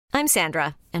I'm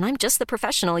Sandra, and I'm just the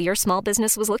professional your small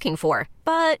business was looking for.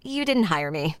 But you didn't hire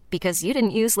me because you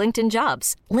didn't use LinkedIn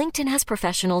Jobs. LinkedIn has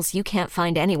professionals you can't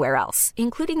find anywhere else,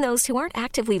 including those who aren't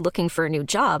actively looking for a new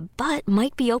job, but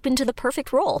might be open to the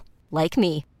perfect role, like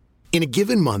me. In a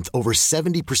given month, over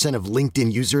 70% of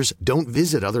LinkedIn users don't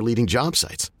visit other leading job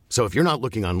sites. So if you're not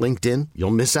looking on LinkedIn,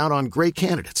 you'll miss out on great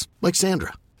candidates like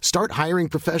Sandra. Start hiring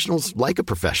professionals like a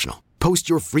professional. Post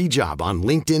your free job on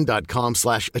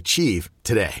linkedin.com/achieve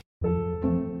today.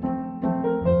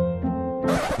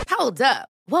 Hold up.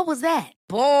 What was that?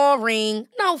 Boring.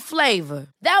 No flavor.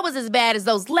 That was as bad as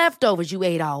those leftovers you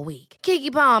ate all week.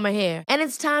 Keke Palmer here, and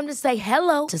it's time to say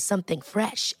hello to something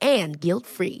fresh and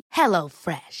guilt-free. Hello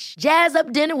Fresh. Jazz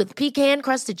up dinner with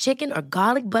pecan-crusted chicken or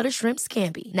garlic butter shrimp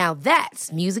scampi. Now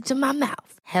that's music to my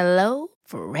mouth. Hello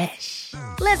Fresh.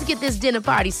 Let's get this dinner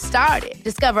party started.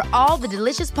 Discover all the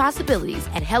delicious possibilities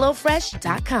at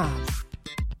hellofresh.com.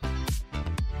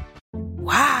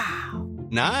 Wow.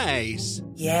 Nice.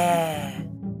 Yeah.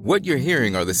 What you're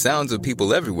hearing are the sounds of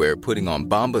people everywhere putting on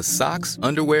Bombas socks,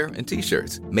 underwear, and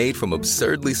T-shirts made from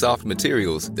absurdly soft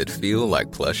materials that feel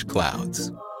like plush clouds.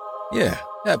 Yeah,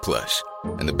 that plush.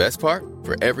 And the best part?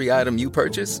 For every item you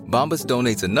purchase, Bombas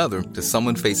donates another to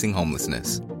someone facing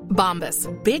homelessness. Bombas.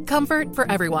 Big comfort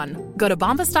for everyone. Go to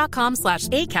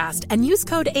bombas.com/ACAST and use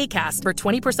code ACAST for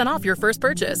 20% off your first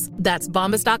purchase. That's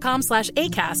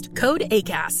bombas.com/ACAST. Code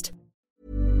ACAST.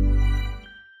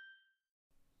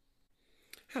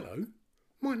 Hello,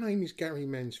 my name is Gary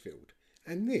Mansfield,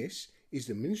 and this is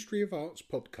the Ministry of Arts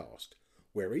podcast,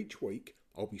 where each week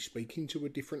I'll be speaking to a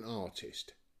different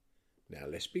artist. Now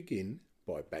let's begin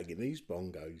by bagging these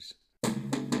bongos.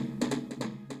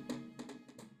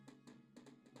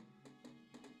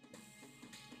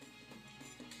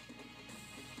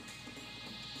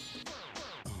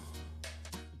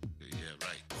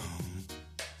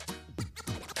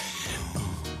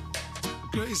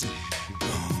 Crazy.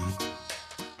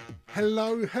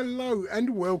 Hello,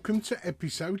 and welcome to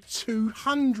episode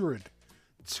 200.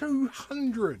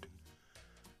 200!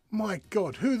 My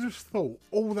God, who'd have thought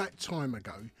all that time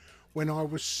ago, when I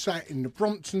was sat in the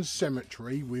Brompton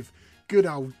Cemetery with good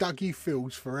old Dougie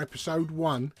Fields for episode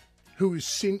 1, who has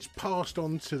since passed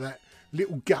on to that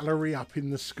little gallery up in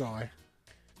the sky,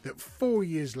 that 4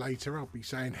 years later I'll be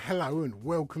saying hello and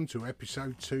welcome to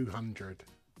episode 200.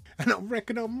 And I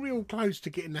reckon I'm real close to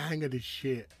getting the hang of this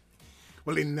shit.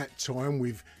 Well, in that time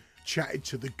we've chatted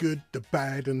to the good, the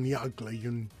bad and the ugly,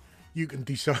 and you can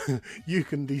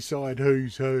decide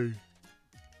who's who.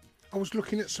 I was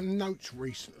looking at some notes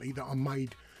recently that I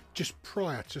made just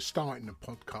prior to starting the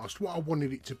podcast, what I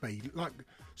wanted it to be,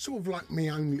 sort of like my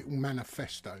own little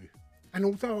manifesto. And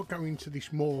although I'll go into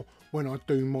this more when I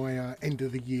do my end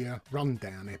of the year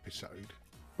rundown episode,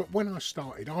 but when I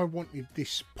started, I wanted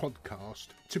this podcast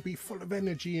to be full of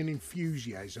energy and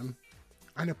enthusiasm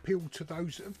and appeal to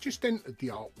those that have just entered the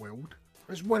art world,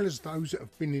 as well as those that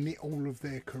have been in it all of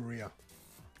their career.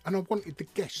 And I wanted the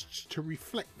guests to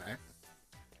reflect that.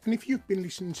 And if you've been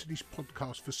listening to this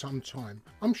podcast for some time,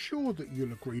 I'm sure that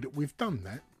you'll agree that we've done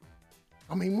that.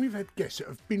 I mean, we've had guests that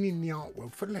have been in the art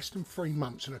world for less than 3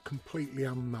 months and are completely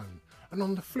unknown. And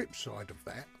on the flip side of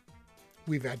that,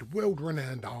 we've had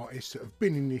world-renowned artists that have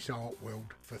been in this art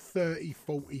world for 30,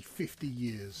 40, 50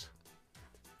 years.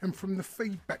 And from the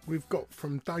feedback we've got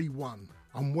from day one,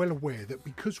 I'm well aware that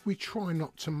because we try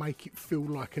not to make it feel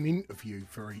like an interview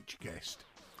for each guest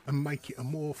and make it a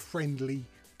more friendly,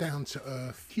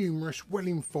 down-to-earth, humorous,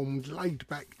 well-informed,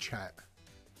 laid-back chat,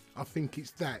 I think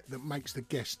it's that makes the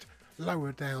guest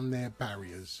lower down their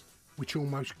barriers, which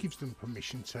almost gives them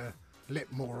permission to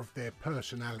let more of their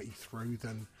personality through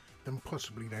than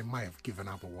possibly they may have given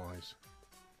otherwise.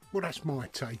 Well, that's my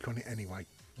take on it anyway.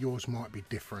 Yours might be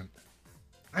different.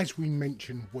 As we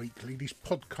mention weekly, this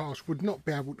podcast would not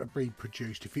be able to be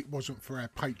produced if it wasn't for our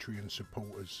Patreon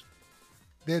supporters.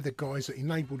 They're the guys that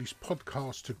enable this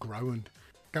podcast to grow and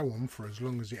go on for as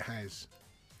long as it has.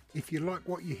 If you like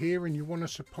what you hear and you want to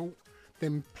support,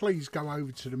 then please go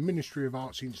over to the Ministry of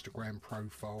Arts Instagram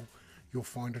profile. You'll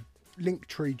find a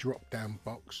Linktree drop-down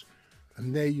box,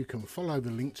 and there you can follow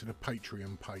the link to the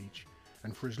Patreon page.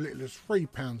 And for as little as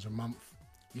 £3 a month,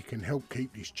 you can help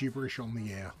keep this gibberish on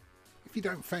the air. If you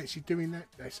don't fancy doing that,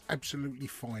 that's absolutely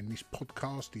fine. This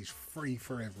podcast is free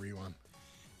for everyone.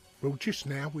 Well, just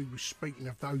now we were speaking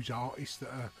of those artists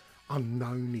that are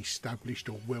unknown, established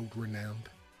or world-renowned.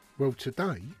 Well,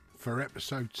 today, for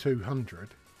episode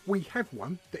 200, we have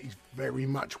one that is very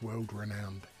much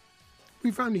world-renowned.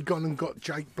 We've only gone and got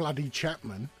Jake Bloody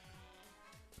Chapman.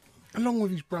 Along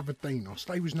with his brother Dinos,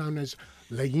 they was known as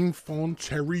Les Enfants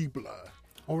Terribles,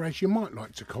 or as you might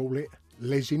like to call it,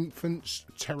 Les Infants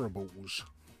Terribles.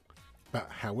 But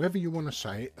however you want to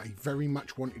say it, they very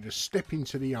much wanted to step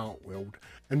into the art world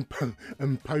and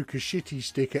poke a shitty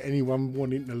stick at anyone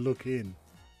wanting to look in.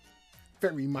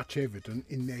 Very much evident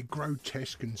in their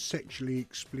grotesque and sexually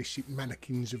explicit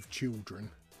mannequins of children,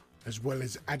 as well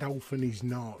as Adolf and his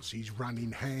Nazis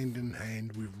running hand in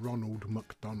hand with Ronald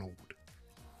McDonald.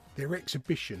 Their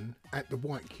exhibition at the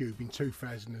White Cube in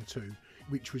 2002,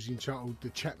 which was entitled The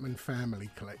Chapman Family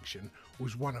Collection,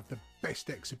 was one of the best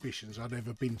exhibitions I'd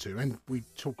ever been to, and we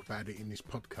talk about it in this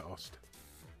podcast.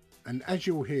 And as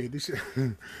you'll hear, this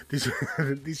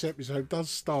episode does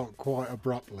start quite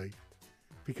abruptly,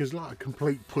 because like a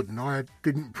complete pudding, I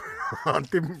didn't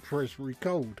press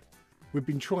record. We've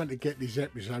been trying to get this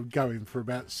episode going for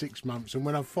about 6 months, and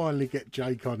when I finally get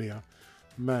Jake on here,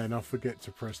 man, I forget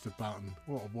to press the button.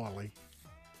 What a wally.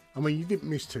 I mean, you didn't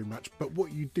miss too much, but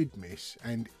what you did miss,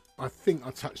 and I think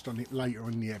I touched on it later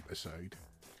in the episode,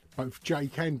 both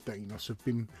Jake and Dinos have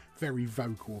been very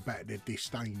vocal about their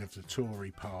disdain of the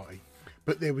Tory party.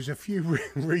 But there was a few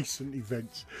recent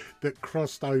events that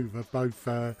crossed over both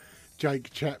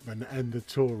Jake Chapman and the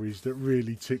Tories that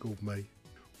really tickled me.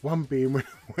 One being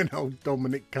when old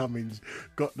Dominic Cummings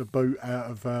got the boot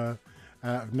out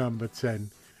of number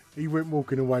 10. He went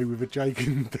walking away with a Jake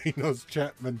and Dinos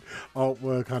Chapman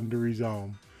artwork under his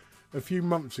arm. A few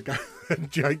months ago, at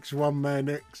Jake's one-man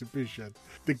exhibition,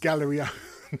 the gallery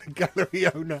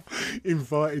owner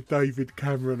invited David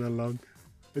Cameron along,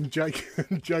 and Jake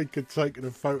had taken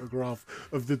a photograph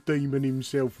of the demon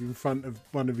himself in front of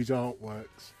one of his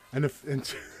artworks. And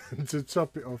to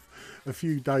top it off, a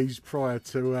few days prior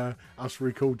to us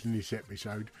recording this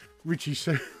episode, Richie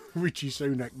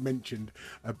Sunak mentioned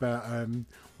about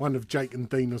one of Jake and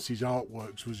Dinos'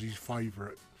 artworks was his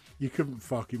favourite. You couldn't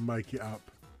fucking make it up.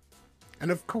 And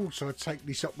of course I take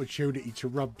this opportunity to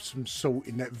rub some salt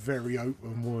in that very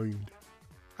open wound.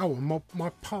 Oh, and my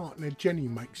partner Jenny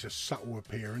makes a subtle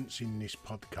appearance in this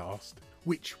podcast,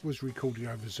 which was recorded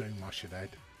over Zoom, I should add.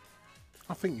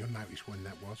 I think you'll notice when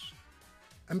that was.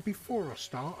 And before I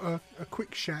start, a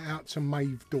quick shout out to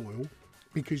Maeve Doyle,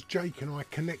 because Jake and I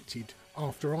connected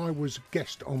after I was a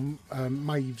guest on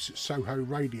Maeve's Soho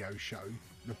radio show,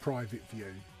 The Private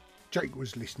View. Jake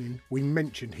was listening, we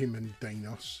mentioned him and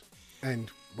Dinos,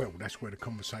 and, well, that's where the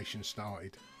conversation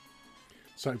started.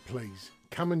 So please,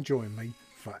 come and join me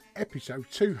for episode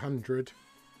 200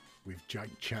 with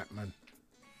Jake Chapman.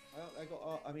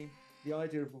 The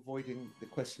idea of avoiding the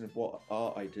question of what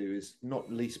art I do is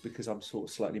not least because I'm sort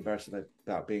of slightly embarrassed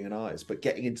about being an artist, but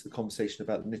getting into the conversation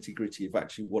about the nitty-gritty of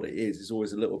actually what it is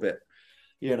always a little bit,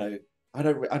 I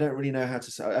don't really know how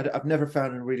to say. I've never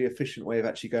found a really efficient way of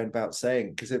actually going about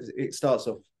saying, because it starts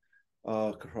off,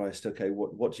 oh Christ, okay,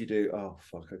 what do you do? Oh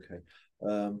fuck, okay,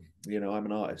 I'm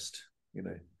an artist.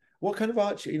 What kind of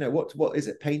art? What is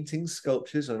it? Paintings,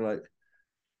 sculptures, or like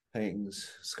paintings,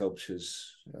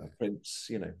 sculptures, prints?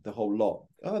 The whole lot.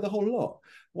 Oh, the whole lot.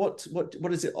 What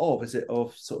is it of? Is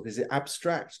it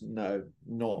abstract? No,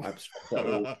 not abstract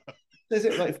at all. Is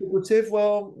it like figurative?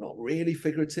 Well, not really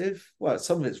figurative. Well,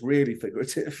 some of it's really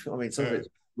figurative. I mean, some of it's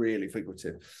really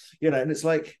figurative. And it's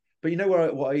like, but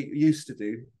what I used to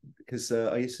do, because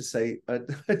I used to say,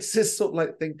 it's just sort of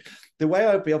like think the way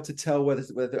I'd be able to tell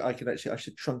whether I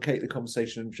should truncate the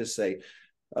conversation and just say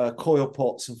coil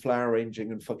pots and flower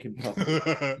arranging and fucking puff.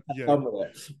 Yeah.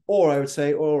 Or I would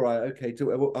say, all right, okay,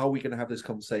 are we going to have this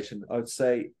conversation? I would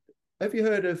say, have you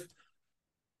heard of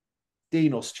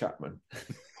Dinos Chapman?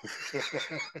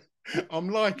 I'm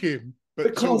like him,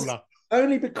 but taller.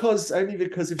 Only because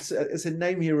if it's a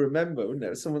name you remember, wouldn't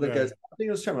it? Someone that goes,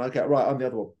 Dinos Chapman. Okay, right, I'm the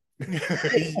other one.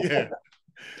 Yeah.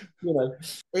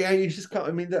 You just can't.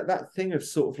 I mean, that thing of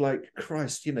sort of like,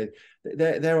 Christ,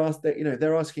 they're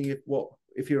asking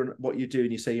if you're what you do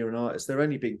and you say you're an artist. They're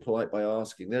only being polite by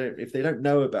asking. If they don't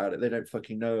know about it, they don't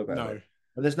fucking know about it.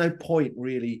 And there's no point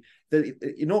really.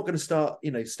 You're not going to start,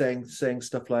 saying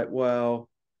stuff like, well,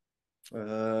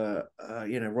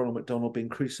 Ronald McDonald being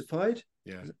crucified.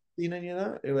 Yeah. Seen any of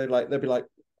that? They'll be like,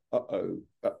 uh-oh.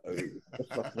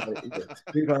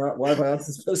 Why have I asked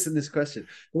this person this question?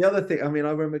 The other thing, I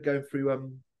remember going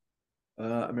through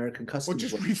American Customs. Or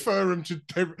just refer them to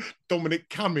Dominic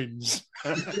Cummings.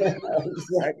 Yeah,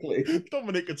 exactly.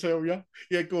 Dominic could tell you.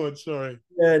 Yeah, go on, sorry.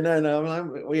 Yeah, no.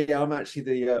 I'm actually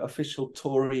the official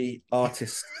Tory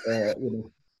artist.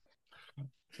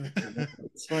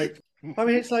 It's like,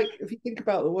 if you think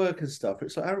about the work and stuff,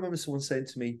 it's like, I remember someone saying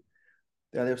to me,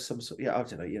 there was some sort, I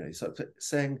don't know, sort of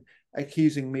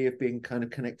accusing me of being kind of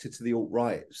connected to the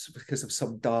alt-right because of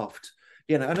some daft,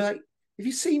 and Have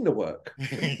you seen the work?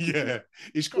 Yeah,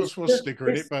 it's got a swastika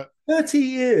in it, but 30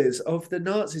 years of the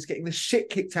Nazis getting the shit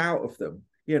kicked out of them,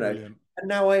 brilliant. and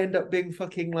now I end up being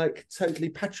fucking like totally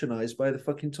patronized by the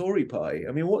fucking Tory party.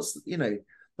 I mean, what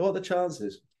are the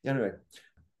chances? Anyway,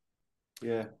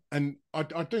 yeah. And I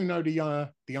do know the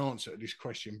answer to this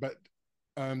question, but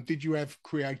did you have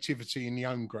creativity in the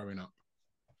home growing up?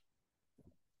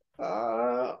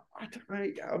 I don't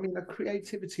know. I mean, the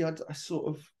creativity, I sort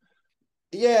of,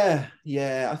 yeah.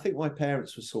 I think my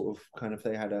parents were sort of kind of,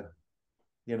 they had a,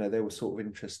 they were sort of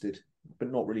interested,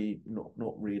 but not really,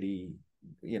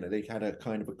 they had a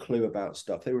kind of a clue about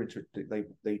stuff. They were interested.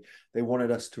 They wanted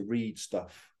us to read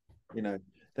stuff.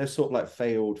 They're sort of like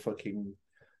failed fucking,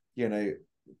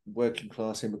 working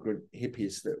class immigrant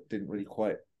hippies that didn't really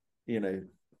quite,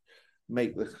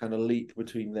 make the kind of leap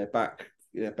between their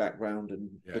background and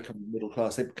become middle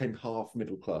class. They became half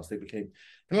middle class. They became.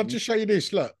 Can I just show you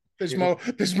this? Look, there's my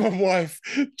wife.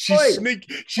 She's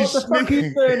sneaking. What are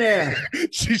you doing here?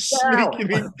 She's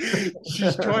sneaking in.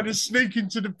 She's trying to sneak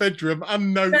into the bedroom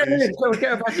unnoticed. Get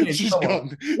her back in. She's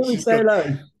gone. Let me say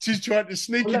hello. She's trying to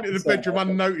sneak into the bedroom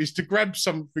unnoticed to grab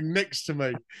something next to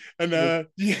me, and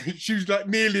she was like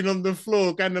kneeling on the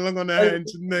floor, going along on her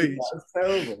hands and knees. That's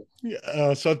terrible.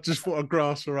 Yeah, so I just thought I'd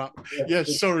grass her up. Yeah,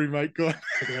 sorry, mate. Go on.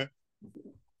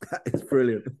 That is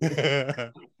brilliant.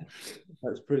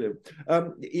 That's brilliant.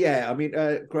 I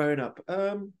mean, growing up,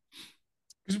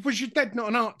 was your dad not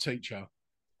an art teacher?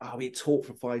 Oh, he taught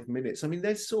for 5 minutes. I mean,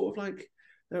 they're sort of like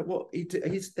they're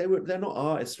not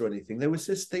artists or anything.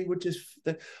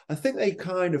 I think they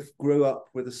kind of grew up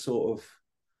with a sort of,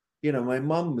 my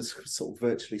mum was sort of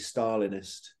virtually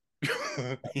Stalinist.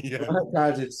 Yeah. My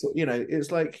dad is,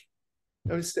 it's like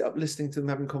I would sit up listening to them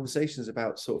having conversations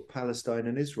about sort of Palestine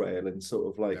and Israel and sort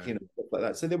of like, stuff like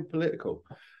that. So they were political.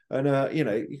 And,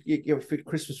 you get a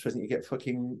Christmas present, you get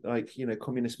fucking like,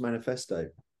 Communist Manifesto,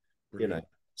 Brilliant.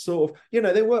 sort of,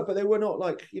 they were, but they were not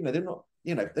like, they're not,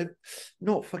 they're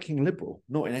not fucking liberal,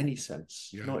 not in any sense,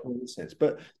 not in any sense.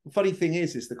 But the funny thing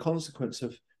is the consequence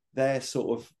of their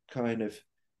sort of kind of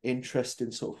interest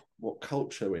in sort of what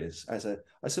culture is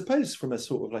I suppose from a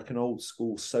sort of like an old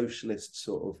school socialist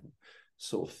sort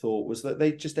of thought was that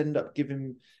they just end up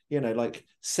giving, like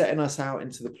setting us out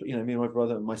into the, me and my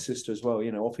brother and my sister as well,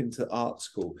 off into art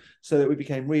school so that we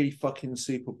became really fucking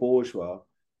super bourgeois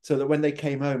so that when they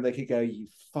came home, they could go, you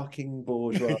fucking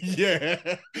bourgeois.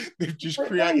 Yeah. They've just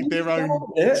created their own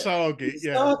target. You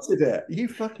started it. You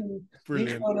fucking,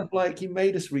 brilliant. You kind of like, you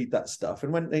made us read that stuff.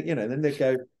 And when they, then they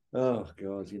go, oh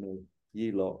God,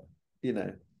 you lot,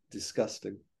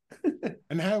 disgusting.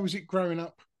 And how was it growing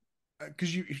up?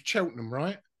 Because you're Cheltenham,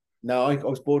 right? No, I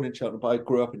was born in Cheltenham, but I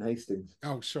grew up in Hastings.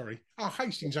 Oh, sorry. Oh,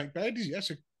 Hastings ain't bad, is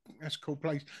it? That's a cool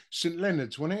place. St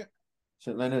Leonard's, wasn't it?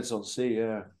 St Leonard's on Sea,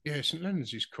 yeah. Yeah, St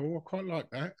Leonard's is cool. I quite like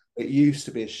that. It used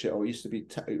to be a shithole. It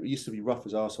used to be rough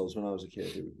as arseholes when I was a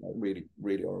kid. It was like really,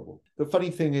 really horrible. The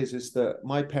funny thing is that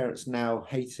my parents now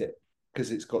hate it because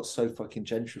it's got so fucking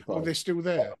gentrified. Oh, they're still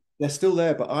there. They're still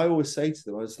there, but I always say to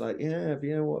them, I was like, yeah, but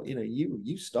you know what,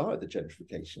 you started the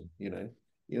gentrification,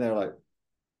 like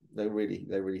they really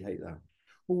hate that.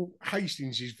 Well,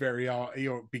 Hastings is very arty,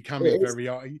 or becoming very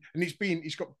arty, and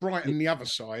it's got Brighton the other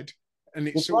side, and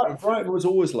it's Brighton was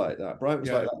always like that. Brighton was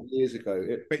like that years ago.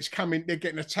 But it's coming. They're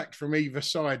getting attacked from either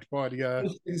side by the.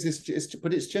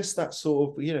 But it's just that sort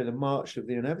of the march of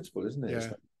the inevitable, isn't it? Yeah. It's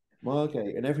like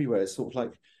Margate and everywhere. It's sort of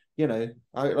like. I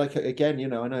like again.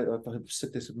 I know I've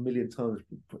said this a million times.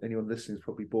 Anyone listening is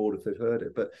probably bored if they've heard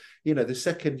it, but the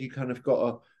second you kind of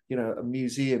got a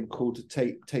museum called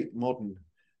Tate Modern,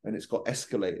 and it's got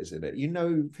escalators in it,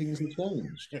 things have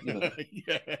changed.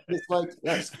 Yeah. It's like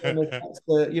that's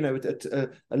a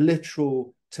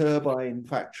literal turbine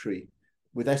factory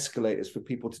with escalators for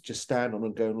people to just stand on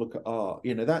and go and look at art.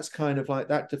 That's kind of like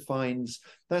that's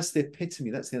the epitome.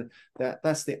 That's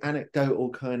the anecdotal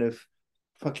kind of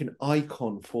fucking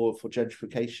icon for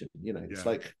gentrification. It's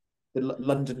like the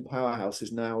London powerhouse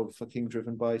is now fucking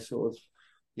driven by sort of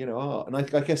art, and I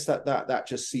guess that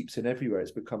just seeps in everywhere.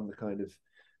 It's become the kind of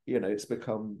it's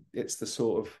the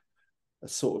sort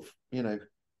of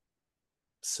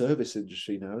service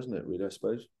industry now, isn't it, really, I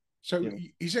suppose. So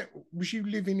was you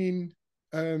living in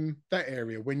that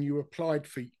area when you applied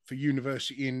for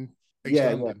university in East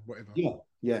London, whatever?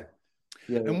 Yeah.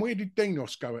 And where did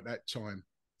Dinos go at that time?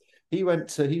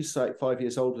 He's like 5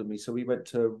 years older than me, so we went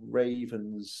to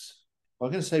Ravens. I'm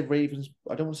going to say Ravens.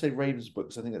 I don't want to say Ravensbrück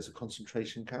because I think that's a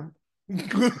concentration camp. I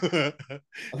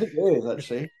think it is,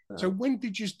 actually. So when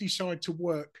did you decide to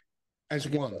work as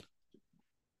one?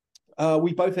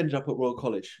 We both ended up at Royal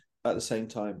College at the same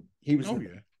time. He was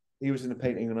He was in the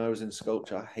painting and I was in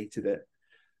sculpture. I hated it.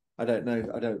 I don't know.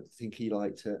 I don't think he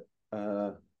liked it.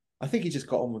 I think he just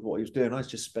got on with what he was doing. I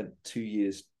just spent 2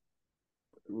 years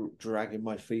dragging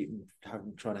my feet and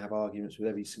trying to have arguments with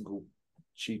every single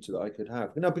tutor that I could have.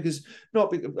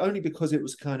 Only because it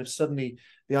was kind of suddenly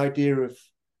the idea of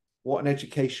what an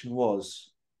education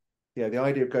was. Yeah, the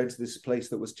idea of going to this place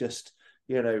that was just,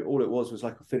 all it was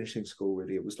like a finishing school,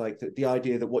 really. It was like the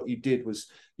idea that what you did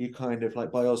was you kind of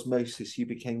like by osmosis, you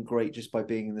became great just by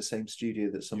being in the same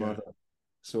studio that some other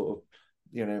sort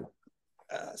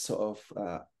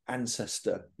of,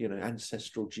 ancestor,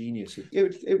 ancestral genius.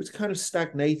 It was kind of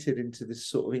stagnated into this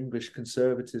sort of English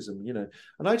conservatism,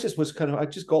 and I just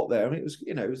got there. I mean,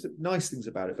 it was nice things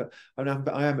about it, but I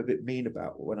am a bit mean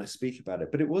about when I speak about it,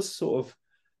 but it was sort of,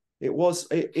 it was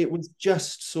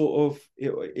just sort of,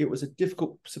 it was a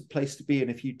difficult place to be in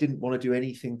if you didn't want to do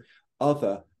anything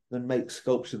other than make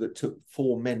sculpture that took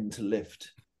 4 men to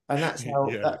lift. And that's how,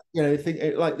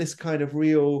 like this kind of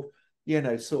real,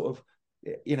 sort of,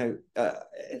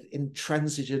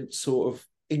 intransigent sort of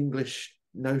English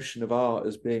notion of art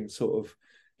as being sort of,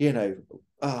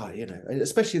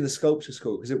 especially in the sculpture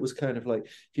school, because it was kind of like,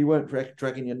 if you weren't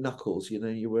dragging your knuckles,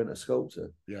 you weren't a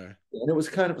sculptor. Yeah. And it was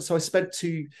kind of, so I spent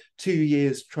two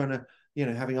years trying to,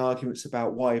 having arguments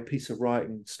about why a piece of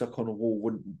writing stuck on a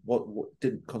wall what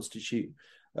didn't constitute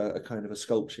a kind of a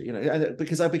sculpture, and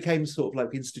because I became sort of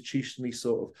like institutionally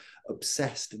sort of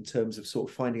obsessed in terms of sort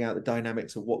of finding out the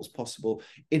dynamics of what was possible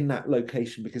in that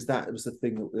location, because that was the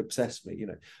thing that obsessed me.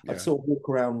 I'd sort of walk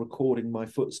around recording my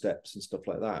footsteps and stuff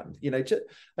like that, and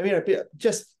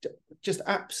just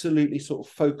absolutely sort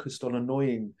of focused on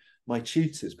annoying my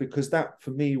tutors, because that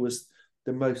for me was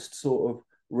the most sort of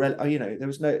there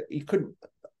was no, you couldn't,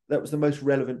 that was the most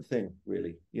relevant thing,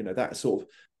 really. That sort of,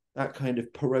 that kind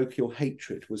of parochial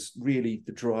hatred was really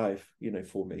the drive,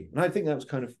 for me. And I think that was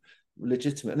kind of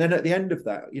legitimate. And then at the end of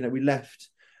that, we left.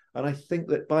 And I think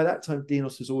that by that time,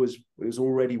 Dinos was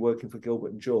already working for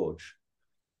Gilbert and George.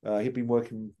 He'd been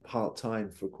working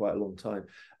part-time for quite a long time.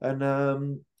 And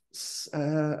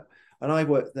I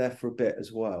worked there for a bit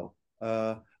as well.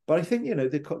 But I think,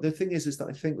 the thing is that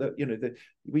I think that,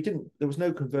 there was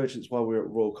no convergence while we were at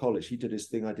Royal College. He did his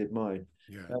thing, I did mine.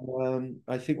 Yeah. And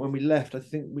I think when we left,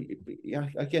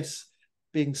 I guess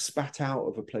being spat out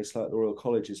of a place like the Royal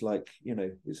College is like,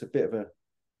 it's a bit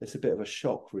of a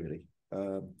shock, really.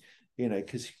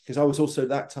 Because I was also, at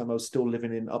that time, I was still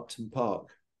living in Upton Park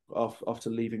after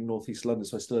leaving Northeast London,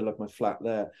 so I still had my flat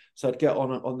there. So I'd get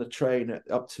on the train at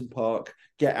Upton Park,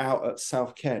 get out at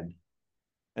South Ken.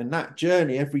 And that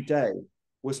journey every day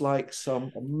was like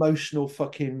some emotional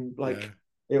fucking, like,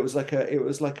 it was like a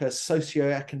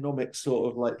socioeconomic sort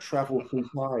of like travel through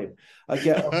time. I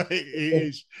get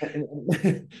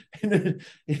in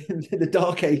the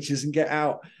dark ages and get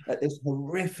out at this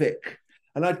horrific,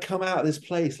 and I'd come out of this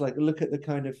place, like look at the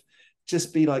kind of,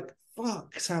 just be like,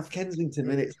 fuck South Kensington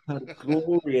and its kind of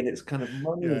glory and its kind of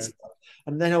money and stuff.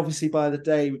 And then obviously by the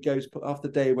day after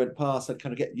the day went past, I'd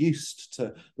kind of get used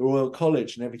to the Royal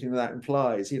College and everything that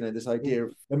implies, this idea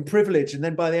of and privilege. And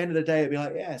then by the end of the day, it'd be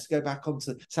like, yes, go back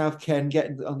onto South Ken, get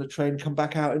on the train, come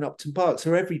back out in Upton Park.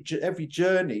 So every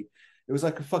journey, it was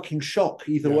like a fucking shock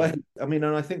either way. I mean,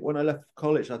 and I think when I left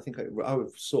college, I think I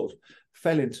sort of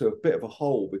fell into a bit of a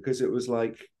hole, because it was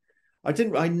like, I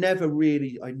never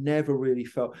really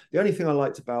felt, the only thing I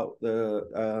liked about the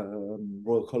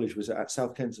Royal College was at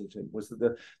South Kensington was that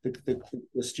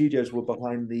the studios were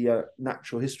behind the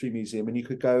Natural History Museum, and you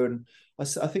could go, and I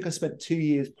think I spent 2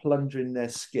 years plundering their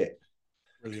skip.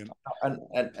 Brilliant.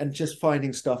 And just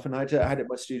finding stuff, and I had it in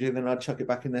my studio, and then I'd chuck it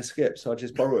back in their skip, so I'd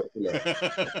just borrow it.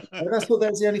 And that's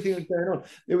the only thing that was going on.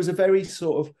 It was a very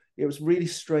sort of, it was really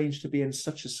strange to be in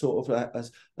such a sort of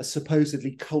a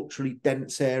supposedly culturally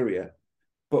dense area,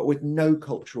 but with no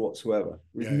culture whatsoever.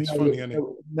 With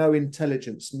no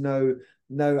intelligence, no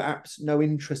apps, no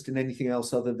interest in anything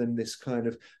else other than this kind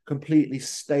of completely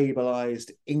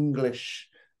stabilized English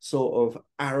sort of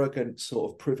arrogant sort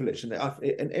of privilege, and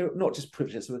not just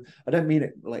privilege. I don't mean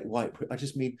it like white. I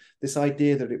just mean this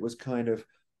idea that it was kind of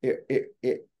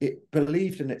it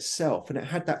believed in itself, and it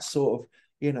had that sort of,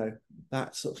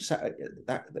 that sort of,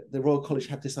 that the Royal College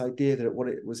had this idea that what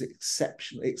it was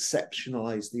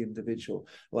exceptionalized the individual,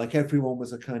 like everyone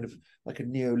was a kind of like a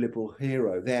neoliberal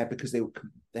hero there because they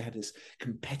had this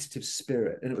competitive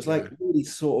spirit, and it was like really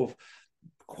sort of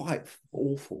quite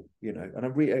awful,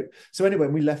 and so anyway,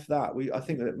 when we left that, I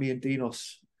think that me and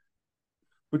Dinos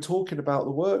were talking about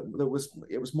the work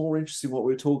it was more interesting what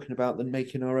we were talking about than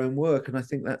making our own work. And I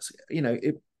think that's,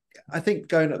 I think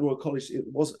going at the Royal College,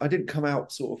 I didn't come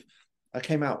out sort of I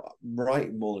came out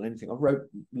writing more than anything. I wrote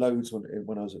loads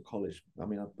when I was at college. I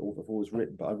mean, I've always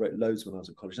written, but I wrote loads when I was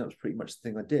at college. That was pretty much the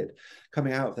thing I did.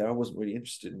 Coming out of there, I wasn't really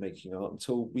interested in making art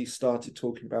until we started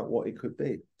talking about what it could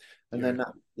be. And then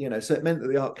that, you know, so it meant that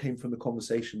the art came from the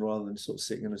conversation rather than sort of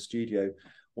sitting in a studio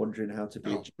wondering how to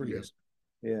be a genius. Brilliant.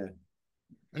 Yeah.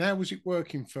 And how was it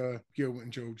working for Gilbert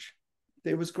and George?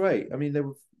 It was great. I mean, they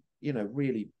were, you know,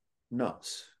 really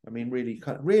nuts. I mean,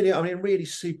 really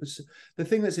super. The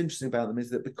thing that's interesting about them is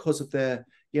that because of their,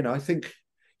 you know, I think,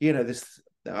 you know,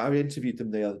 I interviewed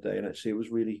them the other day, and actually it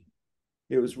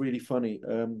was really funny.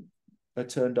 I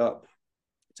turned up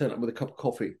with a cup of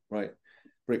coffee, right?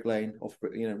 Brick Lane, off,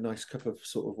 you know, nice cup of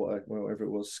sort of whatever it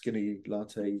was, skinny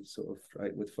latte, sort of,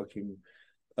 right, with fucking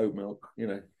oat milk, you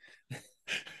know.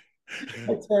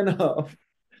 I turn up,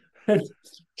 and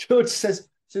George says,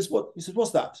 what? He said,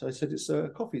 what's that? So I said, it's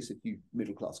coffee. He said, you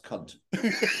middle class cunt.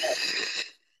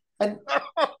 And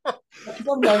I've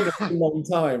known them for a long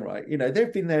time, right? You know,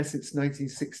 they've been there since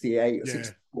 1968 or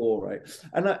 64, right?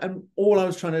 And all I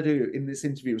was trying to do in this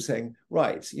interview was saying,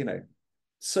 right, you know,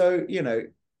 so, you know,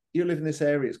 you live in this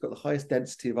area, it's got the highest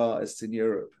density of artists in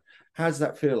Europe. How does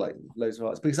that feel like, loads of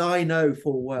artists? Because I know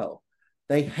full well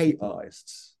they hate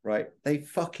artists, right? They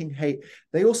fucking hate.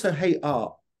 They also hate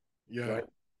art. Yeah. Right?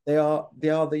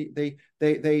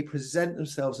 They present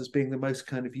themselves as being the most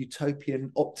kind of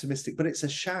utopian, optimistic, but it's a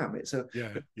sham. It's a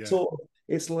sort of,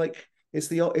 it's like it's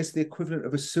the equivalent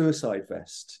of a suicide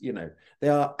vest. You know, they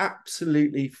are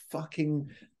absolutely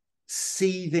fucking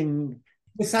seething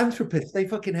misanthropists. They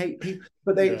fucking hate people.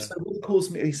 But so when he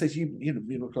calls me, he says, "You know,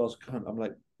 middle class cunt." I'm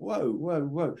like,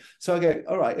 whoa. So I go,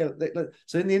 all right.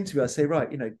 So in the interview, I say,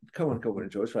 right, you know, come on, Gilbert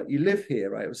and George, right? You live here,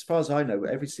 right? As far as I know,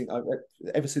 ever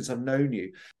since I've known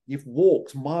you, you've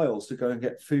walked miles to go and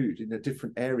get food in a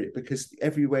different area because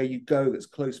everywhere you go that's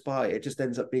close by, it just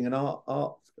ends up being an art.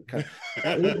 Okay.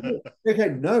 Okay,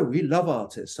 no, we love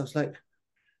artists. I was like,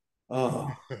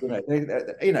 oh,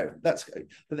 you know, that's.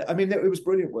 I mean, it was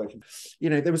brilliant working. You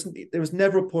know, there was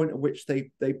never a point at which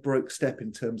they broke step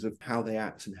in terms of how they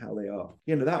act and how they are.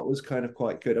 You know, that was kind of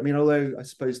quite good. I mean, although I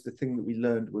suppose the thing that we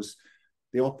learned was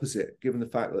the opposite, given the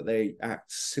fact that they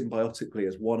act symbiotically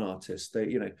as one artist. They,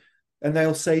 you know, and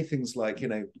they'll say things like, you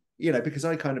know, because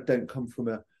I kind of don't come from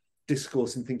a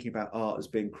discourse and thinking about art as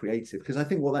being creative, because I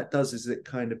think what that does is it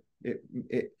kind of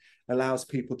it allows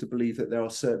people to believe that there are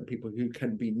certain people who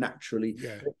can be naturally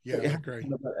I agree.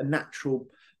 A natural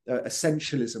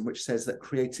essentialism which says that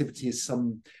creativity is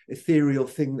some ethereal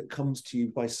thing that comes to you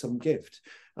by some gift.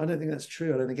 I don't think that's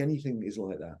true. I don't think anything is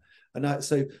like that. And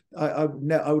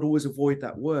I would always avoid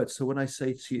that word. So when I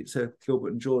say to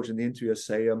Gilbert and George in the interview, I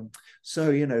say, so,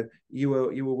 you know, you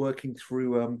were working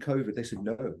through COVID. They said,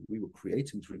 no, we were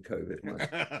creating through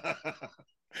COVID.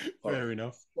 Fair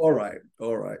enough. All right.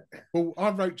 Well, I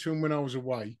wrote to them when I was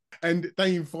away, and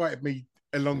they invited me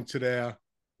along to their.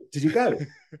 Did you go?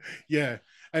 Yeah,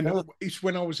 and it's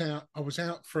when I was out. I was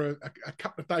out for a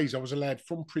couple of days. I was allowed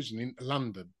from prison into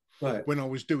London when I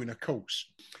was doing a course,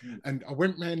 and I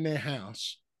went round their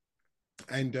house,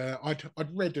 and I'd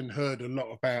read and heard a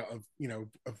lot about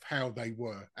of how they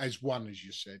were as one, as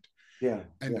you said. Yeah.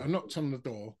 And I knocked on the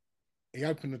door. He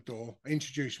opened the door, I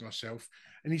introduced myself,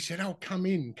 and he said, "Oh, come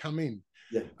in."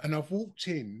 Yeah. And I've walked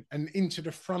in and into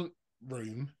the front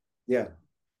room. Yeah.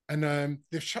 And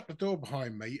they've shut the door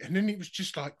behind me. And then it was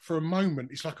just like, for a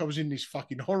moment, it's like I was in this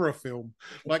fucking horror film.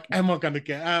 Like, am I going to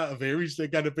get out of here? Is there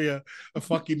going to be a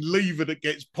fucking lever that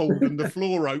gets pulled and the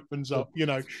floor opens up, you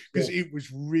know? Because it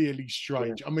was really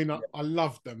strange. I mean, I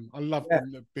loved them. I loved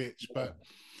them to bits, but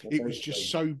it was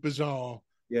just so bizarre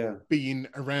being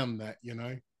around that, you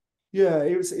know? Yeah,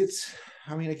 it's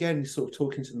I mean, again, sort of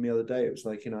talking to them the other day, it was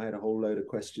like, you know, I had a whole load of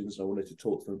questions and I wanted to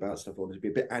talk to them about stuff. I wanted to be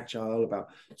a bit agile about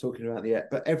talking about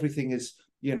but everything is,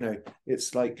 you know,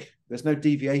 it's like there's no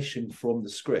deviation from the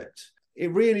script.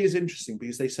 It really is interesting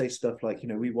because they say stuff like, you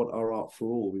know, we want our art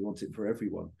for all, we want it for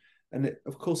everyone. And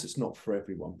of course it's not for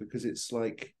everyone, because it's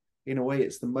like, in a way,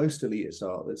 it's the most elitist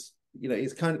art that's, you know,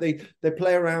 it's kind of, they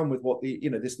play around with what the, you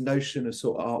know, this notion of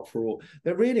sort of art for all.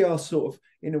 There really are sort of,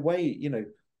 in a way, you know,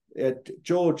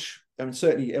 George, I mean,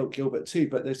 certainly Gilbert too,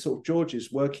 but there's sort of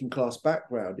George's working class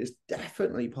background is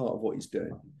definitely part of what he's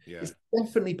doing. Yeah. It's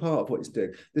definitely part of what he's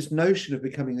doing. This notion of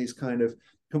becoming these kind of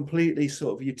completely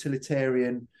sort of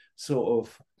utilitarian, sort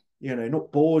of, you know,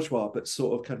 not bourgeois, but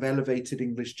sort of kind of elevated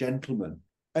English gentleman,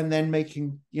 and then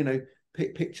making, you know,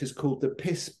 pictures called the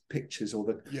piss pictures or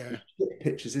the shit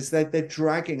pictures. Is they're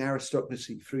dragging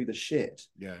aristocracy through the shit.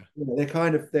 Yeah, you know, they're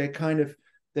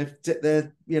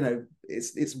you know,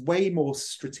 it's way more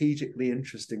strategically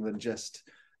interesting than just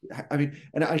I mean,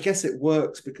 and I guess it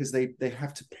works because they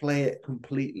have to play it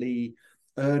completely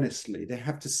earnestly. They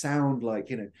have to sound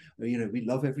like, we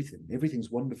love everything.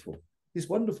 Everything's wonderful. It's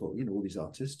wonderful. All these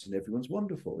artists and everyone's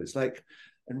wonderful. It's like,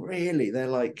 and really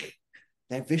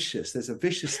they're vicious. There's a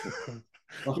viciousness.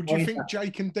 Would you think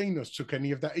Jake and Dinos took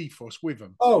any of that ethos with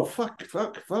them? Oh, fuck.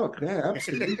 Yeah,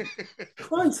 absolutely.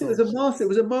 Christ, it was a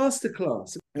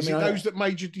masterclass. Is it those that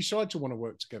made you decide to want to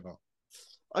work together?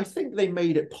 I think they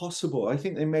made it possible. I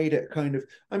think they made it kind of,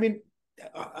 I mean,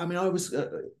 I was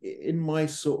in my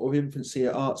sort of infancy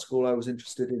at art school. I was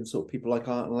interested in sort of people like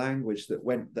art and language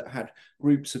that had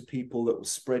groups of people that were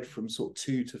spread from sort of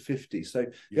 2 to 50. So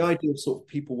the idea of sort of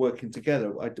people working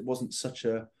together, it wasn't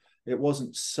so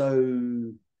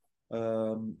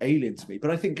alien to me.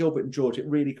 But I think Gilbert and George, it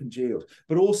really congealed.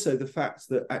 But also the fact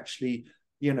that actually,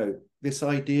 this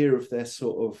idea of their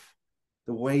sort of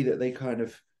the way that they kind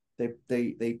of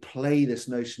they play this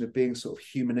notion of being sort of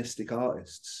humanistic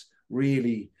artists,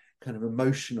 really kind of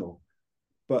emotional,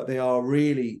 but they are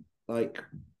really like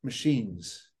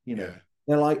machines.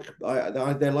 They're like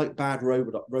bad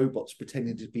robots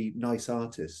pretending to be nice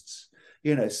artists.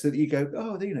 So that you go,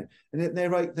 oh,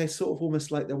 and they're sort of almost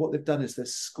like what they've done is they're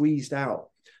squeezed out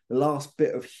the last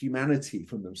bit of humanity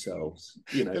from themselves.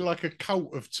 They're like a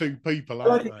cult of two people,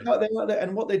 aren't they?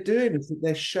 And what they're doing is that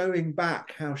they're showing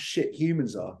back how shit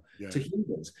humans are to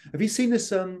humans. Have you seen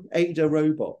this Ada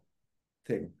robot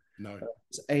thing? No.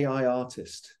 It's AI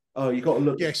artist. Oh, you got to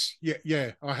look. Yes,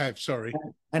 yeah, I have. Sorry.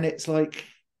 And it's like,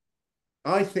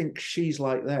 I think she's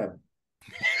like them.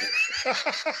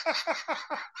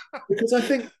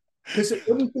 Because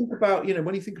when you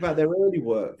think about their early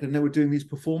work, and they were doing these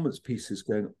performance pieces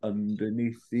going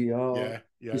underneath the art,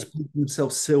 just painting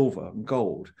themselves silver and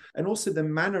gold, and also the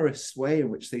mannerist way in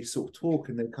which they sort of talk,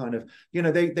 and they kind of,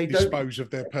 they dispose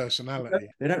of their personality.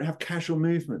 They don't have casual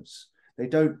movements. They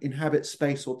don't inhabit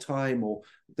space or time, or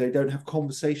they don't have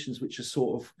conversations which are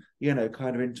sort of,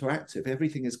 kind of interactive.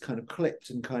 Everything is kind of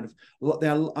clipped and kind of.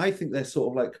 I think they're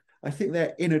sort of like. I think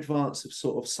they're in advance of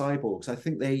sort of cyborgs. I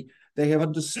think they have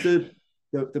understood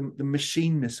the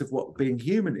machineness of what being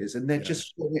human is, and they're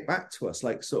just showing it back to us,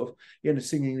 like sort of,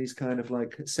 singing these kind of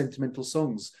like sentimental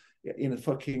songs in a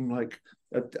fucking like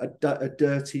a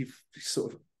dirty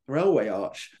sort of railway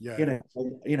arch,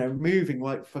 moving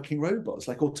like fucking robots,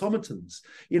 like automatons,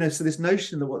 so this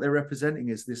notion that what they're representing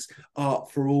is this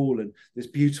art for all and this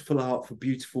beautiful art for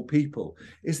beautiful people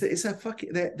is that it's a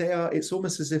fucking, they are, it's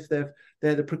almost as if they're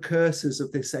the precursors of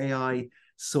this AI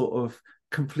sort of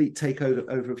complete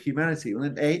takeover of humanity.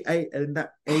 And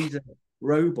that Ada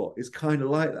robot is kind of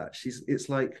like that. It's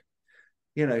like,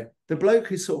 the bloke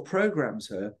who sort of programs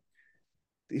her,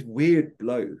 this weird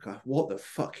bloke, what the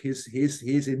fuck his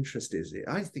interest is.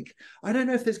 I don't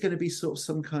know if there's going to be sort of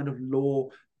some kind of law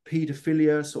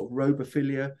pedophilia, sort of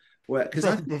robophilia, because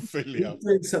I think he's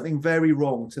doing something very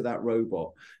wrong to that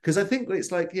robot. Because I think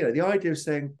it's like, the idea of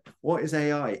saying, what is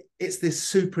AI? It's this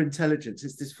super intelligence.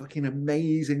 It's this fucking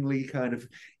amazingly kind of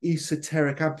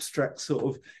esoteric, abstract sort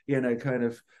of,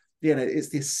 it's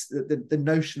this, the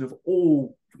notion of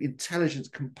all intelligence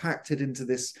compacted into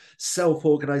this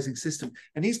self-organizing system.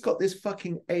 And he's got this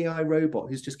fucking AI robot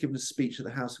who's just given a speech at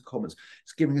the House of Commons.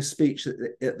 He's giving a speech at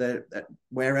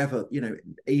wherever,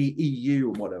 EU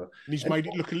or whatever. And he's made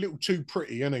it look a little too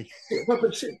pretty, hasn't he?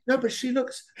 But she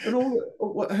looks, and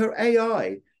all her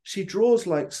AI, she draws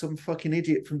like some fucking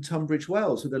idiot from Tunbridge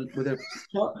Wells with a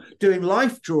doing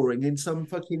life drawing in some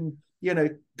fucking,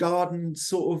 garden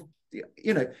sort of,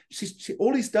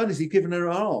 all he's done is he's given her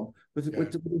an arm with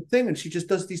the thing, and she just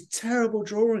does these terrible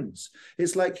drawings.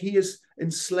 It's like he has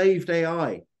enslaved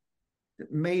AI,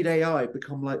 made AI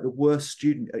become like the worst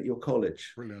student at your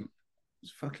college. Brilliant.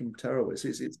 It's fucking terrible.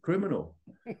 It's criminal.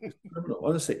 It's criminal,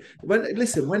 honestly. When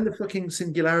the fucking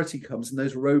singularity comes and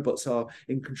those robots are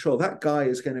in control, that guy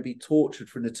is going to be tortured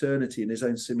for an eternity in his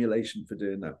own simulation for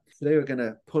doing that. They are going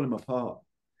to pull him apart.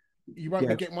 You won't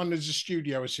be getting one as a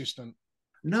studio assistant.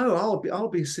 No, I'll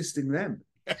be assisting them.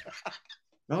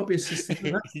 I'll be assisting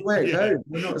them. That's the way it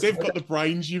goes. They've got the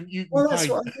brains. You well, that's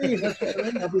what I mean. That's what I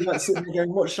mean. I'll be like sitting there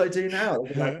going, "What should I do now?"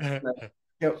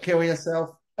 Like, kill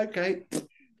yourself. Okay.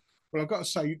 Well, I've got to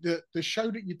say the show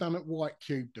that you've done at White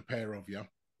Cube, the pair of you.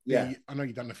 Yeah. I know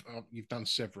you've done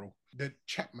several. The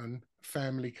Chapman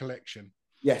Family Collection.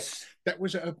 Yes. That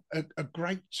was a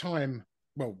great time.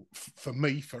 Well, for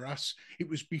me, for us, it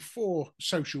was before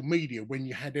social media, when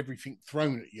you had everything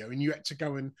thrown at you and you had to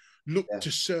go and look to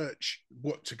search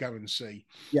what to go and see.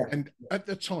 Yeah. And at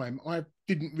the time, I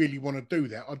didn't really want to do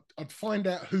that. I'd find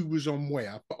out who was on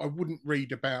where, but I wouldn't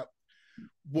read about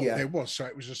what there was. So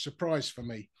it was a surprise for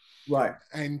me. Right.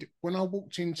 And when I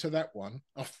walked into that one,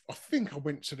 I think I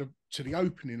went to the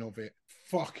opening of it.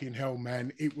 Fucking hell,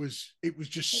 man! It was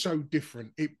just so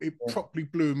different. It properly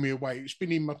blew me away. It's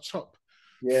been in my top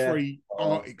 3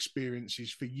 art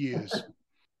experiences for years.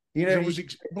 You know, I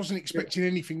wasn't expecting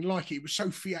anything like it. It was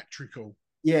so theatrical.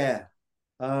 Yeah,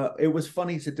 it was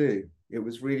funny to do. It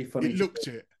was really funny. It looked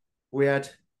it. We had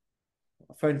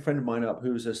a friend of mine up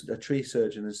who was a tree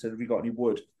surgeon and said, "Have you got any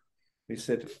wood?" He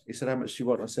said, "How much do you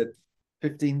want?" I said,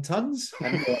 15 tons.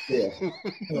 And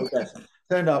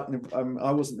turned up, and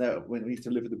I wasn't there when we used to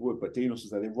deliver the wood, but Dinos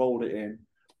was there. They rolled it in,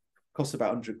 cost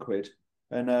about 100 quid.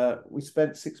 And we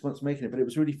spent 6 months making it, but it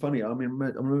was really funny. I mean,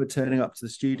 I remember turning up to the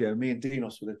studio, me and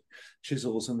Dinos with the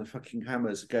chisels and the fucking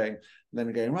hammers going,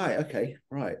 right, okay,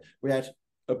 right. We had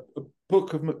a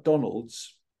book of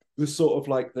McDonald's, it was sort of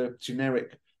like the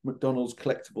generic McDonald's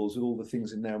collectibles with all the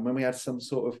things in there. And then we had some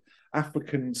sort of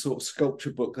African sort of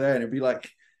sculpture book there, and it'd be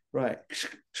like, right,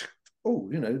 oh,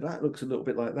 that looks a little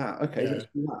bit like that. Okay, let's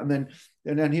do that.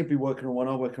 And then he'd be working on one,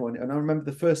 I'll work on one. And I remember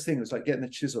the first thing was like getting the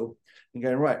chisel and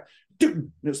going, right,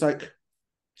 and it's like,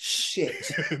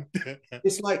 shit.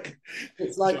 it's like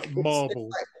marble.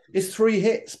 It's 3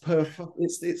 hits per.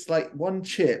 It's like 1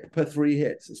 chip per 3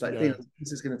 hits. It's like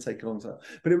this is going to take a long time,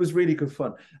 but it was really good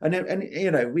fun. And I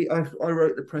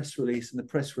wrote the press release, and the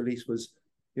press release was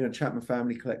Chapman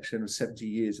Family Collection of 70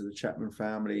 years of the Chapman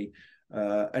family,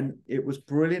 and it was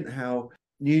brilliant how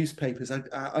newspapers.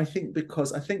 I think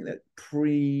that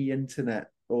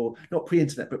pre-internet, or not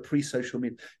pre-internet, but pre-social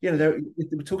media. They were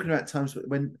talking about times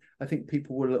when I think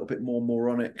people were a little bit more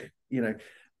moronic.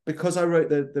 Because I wrote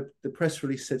the press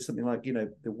release said something like,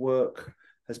 the work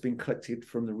has been collected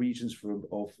from the regions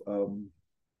of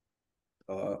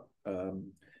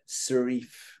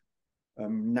Sirif,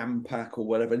 Nampak, or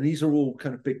whatever, and these are all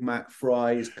kind of Big Mac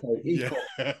fries.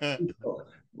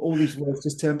 All these words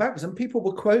just turned backwards, and people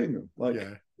were quoting them like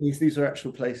these are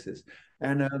actual places,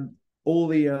 and all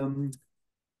the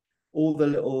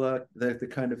little the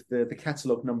kind of the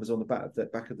catalog numbers on the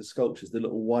back of the sculptures, the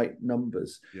little white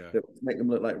numbers that make them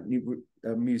look like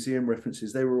museum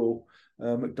references, they were all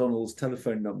McDonald's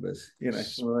telephone numbers,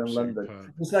 around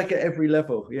London. It's like at every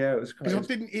level. Yeah, it was crazy.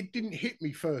 It didn't hit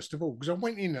me first of all, because I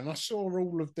went in and I saw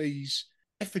all of these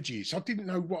effigies. I didn't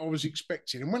know what I was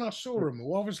expecting, and when I saw them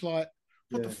all, I was like,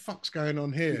 what the fuck's going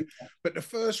on here? But the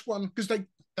first one, because they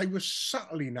were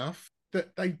subtle enough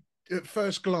that they, at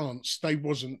first glance, they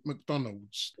wasn't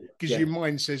McDonald's, because your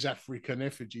mind says African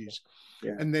effigies.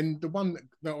 Yeah. And then the one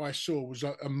that I saw was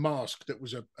a mask that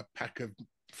was a pack of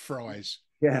fries.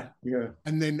 Yeah, yeah.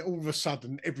 And then all of a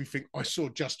sudden, everything I saw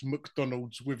just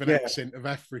McDonald's with an accent of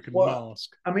African mask.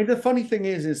 I mean, the funny thing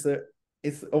is that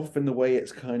it's often the way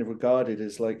it's kind of regarded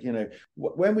as like,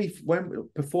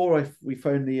 before we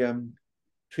phoned the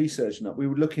tree surgeon up, we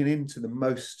were looking into the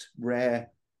most rare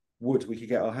wood we could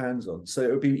get our hands on, so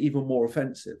it would be even more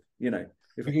offensive,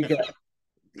 if we could get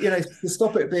to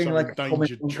stop it being like a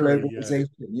comment on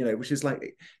globalization, which is like,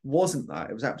 it wasn't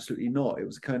that, it was absolutely not, it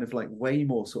was kind of like way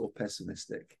more sort of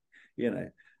pessimistic,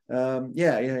 so I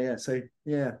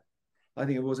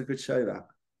think it was a good show, that.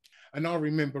 And I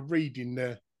remember reading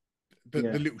the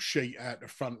little sheet out the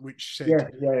front which said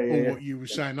what you were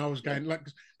saying. I was going like,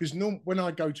 because when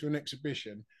I go to an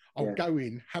exhibition, I'll go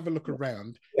in, have a look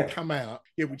around, come out.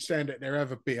 We'd stand out there,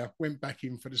 have a beer, went back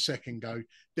in for the second go.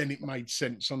 Then it made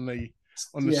sense on the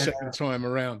second time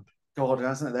around. God,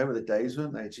 hasn't it? They were the days,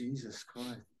 weren't they? Jesus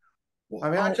Christ. I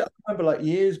mean, I remember like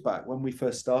years back when we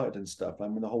first started and stuff, I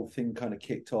mean, the whole thing kind of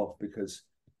kicked off because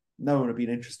no one had been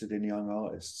interested in young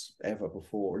artists ever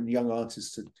before. And young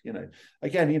artists,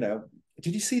 again,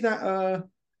 did you see that?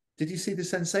 Did you see the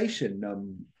Sensation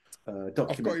documentary?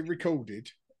 I've got it recorded.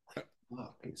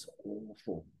 Fuck, it's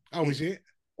awful. Oh, is it?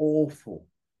 Awful.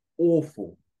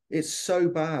 It's so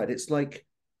bad. It's like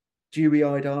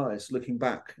dewy-eyed eyes looking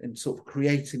back and sort of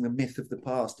creating the myth of the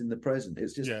past in the present.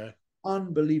 It's just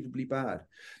unbelievably bad.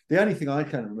 The only thing I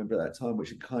kind of remember at that time,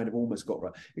 which it kind of almost got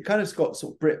right, it kind of got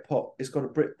sort of Britpop. It's got a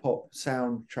Britpop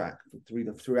soundtrack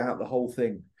throughout the whole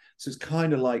thing. So it's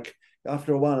kind of like,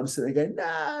 after a while, I'm sitting there going,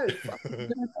 no,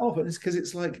 off. And it's because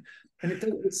it's like, and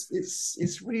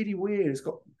it's really weird.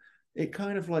 It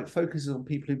kind of like focuses on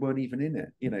people who weren't even in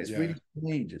it. It's really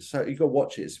strange. It's so, you got to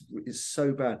watch it. It's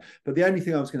so bad. But the only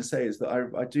thing I was going to say is that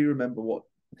I do remember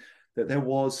that there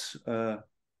was a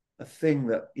thing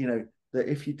that, that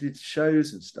if you did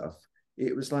shows and stuff,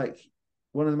 it was like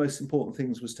one of the most important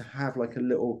things was to have like a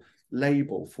little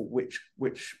label for which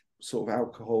sort of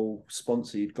alcohol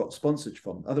sponsor you'd got sponsored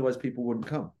from. Otherwise, people wouldn't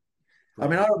come. Right. I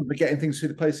mean, I remember getting things through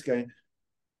the place going,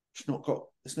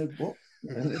 there's no what?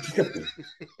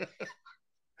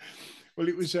 Well, Well,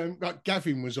 it was like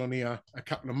Gavin was on here a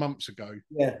couple of months ago.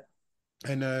 Yeah.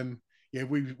 And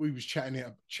we was chatting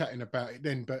about it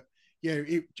then. But yeah,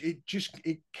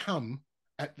 it come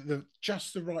at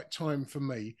just the right time for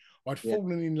me. I'd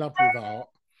fallen in love with art.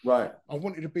 Right. I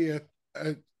wanted to be a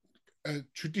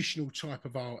traditional type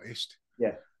of artist.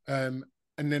 Yeah. And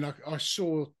then I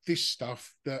saw this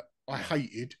stuff that I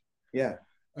hated. Yeah.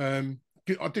 I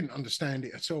didn't understand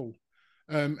it at all.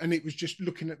 And it was just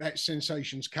looking at that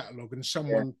Sensations catalogue and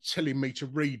someone telling me to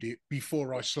read it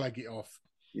before I slag it off.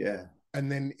 Yeah. And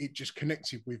then it just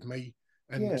connected with me.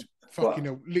 And fucking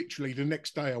hell, literally the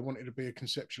next day I wanted to be a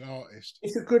conceptual artist.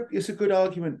 It's a good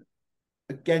argument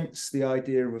against the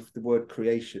idea of the word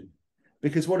creation.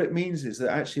 Because what it means is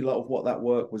that actually a lot of what that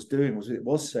work was doing was it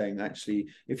was saying, actually,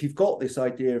 if you've got this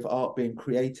idea of art being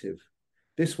creative,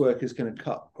 this work is going to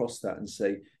cut across that and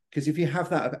say, because if you have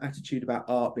that attitude about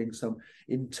art being some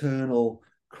internal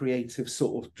creative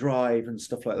sort of drive and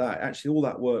stuff like that, actually all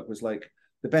that work was like,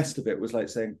 the best of it was like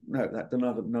saying, no,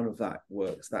 none of that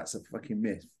works. That's a fucking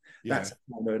myth. Yeah. That's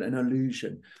an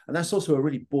illusion. And that's also a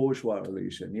really bourgeois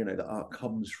illusion, you know, that art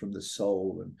comes from the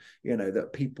soul and, you know,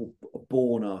 that people are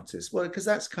born artists. Well, because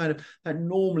that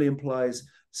normally implies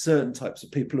certain types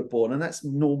of people are born. And that's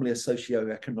normally a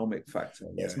socio-economic factor.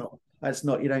 That's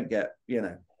not, you don't get, you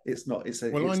know,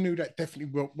 I knew that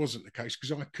definitely wasn't the case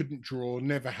because I couldn't draw,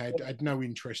 never had no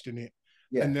interest in it.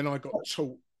 Yeah. And then I got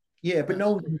taught. Yeah, but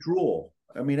no one can draw.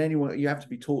 I mean, you have to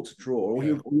be taught to draw, or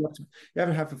you have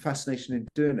to have a fascination in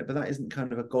doing it. But that isn't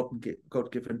kind of a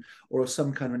God-given or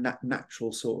some kind of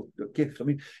natural sort of gift. I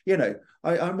mean, you know,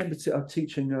 I remember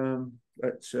teaching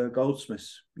at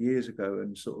Goldsmiths years ago,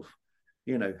 and sort of,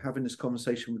 you know, having this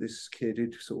conversation with this kid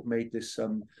who'd sort of made this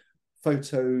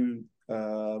photo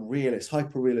realist,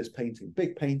 hyper-realist painting,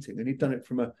 big painting, and he'd done it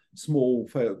from a small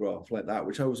photograph like that,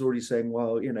 which I was already saying,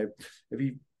 well, you know, if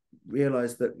you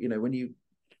realize that, you know, when you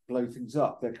blow things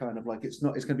up, they're kind of like, it's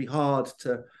going to be hard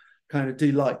to kind of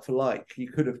do like for like. You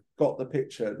could have got the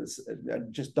picture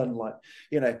and just done like,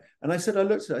 you know. And I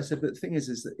looked at it, I said, but the thing is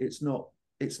that it's not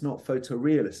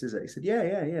photorealist, is it? He said, yeah,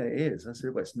 it is. I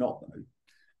said, well, it's not though.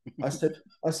 I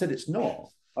said it's not.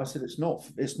 I said it's not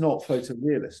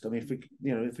photorealist. I mean,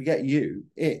 if we get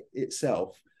it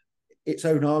itself, its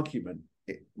own argument,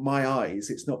 my eyes,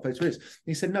 it's not photorealist.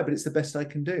 He said, no, but it's the best I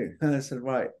can do. And I said,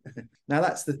 right. Now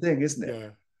that's the thing, isn't it? Yeah.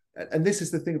 And this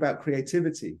is the thing about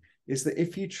creativity, is that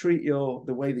if you treat the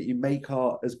way that you make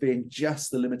art as being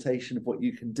just the limitation of what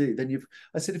you can do, then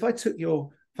I said, if I took your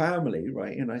family,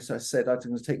 right, and I said, I'm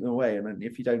going to take them away, and then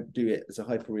if you don't do it as a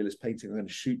hyper-realist painting, I'm going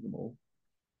to shoot them all,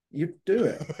 you'd do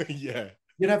it. Yeah.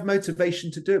 You'd have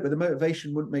motivation to do it, but the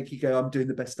motivation wouldn't make you go, I'm doing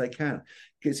the best I can.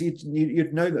 Because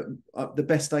you'd know that the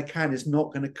best I can is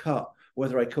not going to cut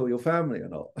whether I kill your family or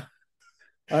not.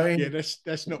 I mean, yeah,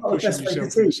 that's not pushing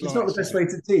yourself. It's not the best way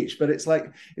to teach, but it's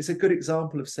a good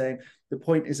example of saying the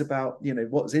point is about, you know,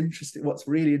 what's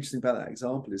really interesting about that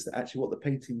example is that actually what the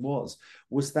painting was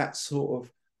that sort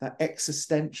of that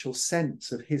existential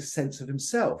sense of his sense of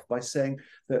himself, by saying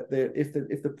that if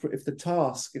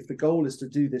the goal is to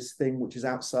do this thing which is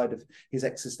outside of his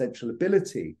existential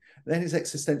ability, then his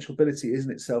existential ability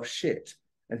isn't itself shit,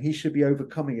 and he should be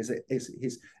overcoming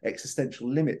his existential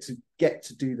limit to get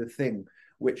to do the thing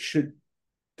which should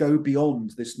go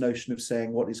beyond this notion of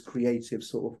saying what his creative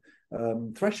sort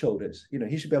of threshold is. You know,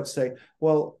 he should be able to say,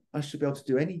 well, I should be able to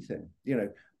do anything, you know.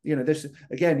 You know, there's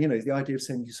again, you know, the idea of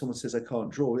saying someone says I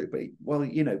can't draw it, but well,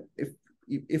 you know,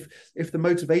 if the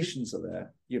motivations are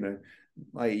there, you know,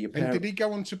 i.e. your parents. And did he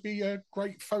go on to be a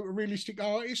great photorealistic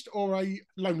artist or a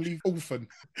lonely orphan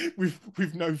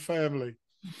with no family?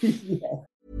 Yeah.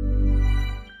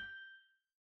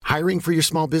 Hiring for your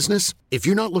small business? If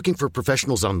you're not looking for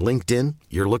professionals on LinkedIn,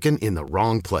 you're looking in the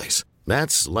wrong place.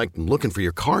 That's like looking for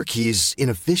your car keys in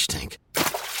a fish tank.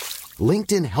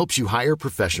 LinkedIn helps you hire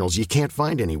professionals you can't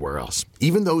find anywhere else,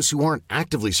 even those who aren't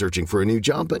actively searching for a new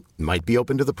job but might be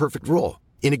open to the perfect role.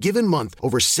 In a given month,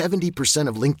 over 70%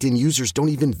 of LinkedIn users don't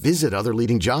even visit other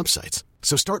leading job sites.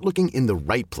 So start looking in the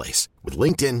right place. With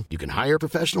LinkedIn, you can hire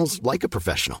professionals like a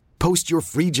professional. Post your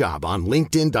free job on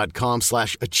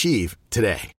linkedin.com/achieve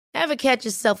today. Ever catch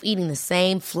yourself eating the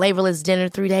same flavorless dinner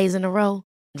 3 days in a row?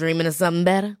 Dreaming of something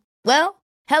better? Well,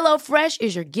 HelloFresh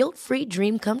is your guilt-free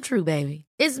dream come true, baby.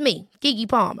 It's me, Keke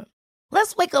Palmer.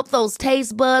 Let's wake up those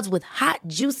taste buds with hot,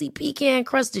 juicy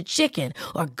pecan-crusted chicken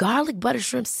or garlic butter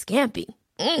shrimp scampi.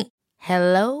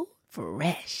 Hello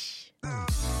Fresh.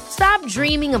 Stop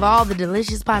dreaming of all the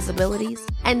delicious possibilities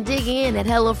and dig in at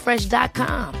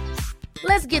HelloFresh.com.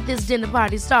 Let's get this dinner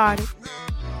party started.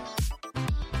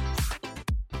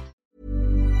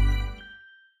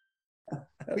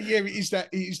 But yeah, it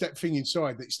is that thing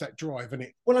inside. It's that drive, isn't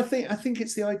it? Well, I think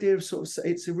it's the idea of sort of,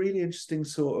 it's a really interesting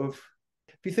sort of,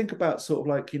 if you think about sort of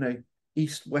like,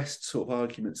 East-West sort of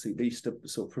arguments that used to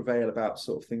sort of prevail about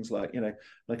sort of things like,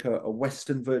 like a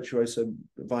Western virtuoso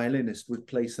violinist would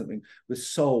play something with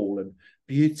soul and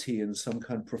beauty and some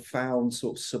kind of profound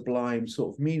sort of sublime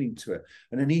sort of meaning to it.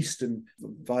 And an Eastern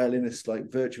violinist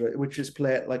like virtuoso would just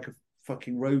play it like a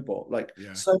fucking robot,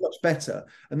 so much better.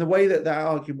 And the way that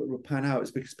argument would pan out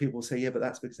is because people say, yeah, but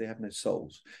that's because they have no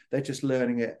souls. They're just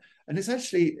learning it. And it's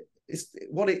actually,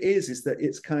 what it is that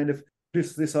it's kind of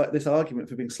this argument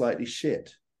for being slightly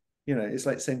shit. It's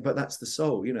like saying, but that's the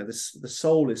soul. The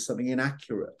soul is something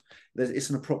inaccurate. It's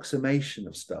an approximation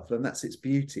of stuff, and that's its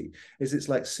beauty. It's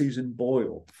like Susan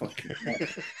Boyle. Fucking I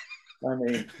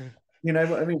mean, you know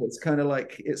what I mean? It's kind of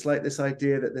like, it's like this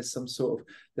idea that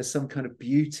there's some kind of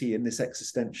beauty in this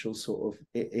existential sort of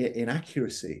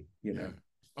inaccuracy.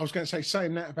 I was going to say,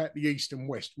 saying that about the East and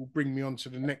West will bring me on to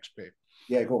the next bit.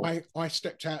 Yeah, go on. I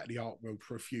stepped out of the art world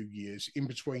for a few years in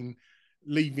between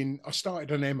leaving. I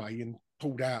started an MA and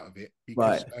pulled out of it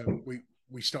because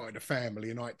we started a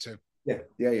family and I had to get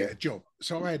a job.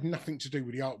 So I had nothing to do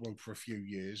with the art world for a few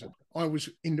years. I was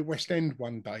in the West End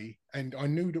one day and I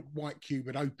knew that White Cube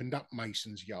had opened up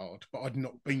Mason's Yard, but I'd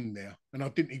not been there and I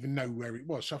didn't even know where it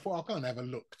was. So I thought, I'll go and have a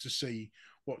look to see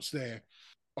what's there.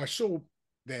 I saw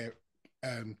their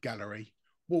gallery,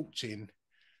 walked in,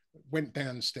 went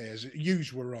downstairs.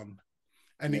 Yous were on,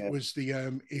 and it was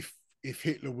the if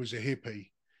Hitler was a hippie,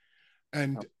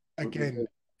 and again,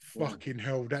 fucking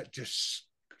hell, that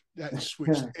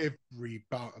switched every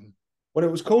button. Well,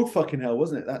 it was called fucking hell,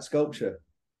 wasn't it? That sculpture.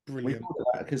 Brilliant.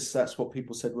 Because that's what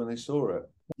people said when they saw it.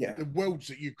 Yeah. The worlds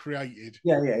that you created.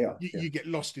 You get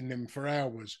lost in them for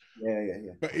hours.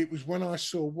 Yeah. But it was when I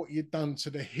saw what you'd done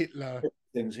to the Hitler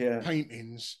things,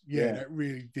 paintings, that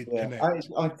really did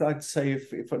connect. I'd say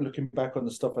if I'm looking back on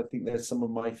the stuff, I think they're some of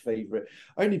my favorite,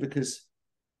 only because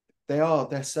they're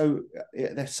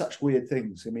such weird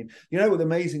things. I mean, what the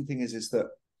amazing thing is that,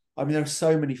 I mean, there are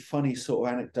so many funny sort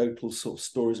of anecdotal sort of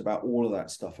stories about all of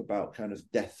that stuff, about kind of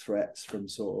death threats from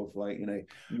sort of like,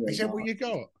 Is that what you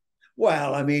got?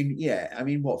 Well, I mean,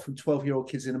 what, from 12-year-old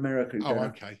kids in America?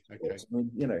 Okay. I mean,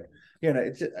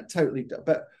 it's totally,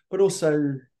 but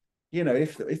also,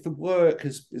 if the work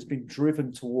has been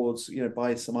driven towards,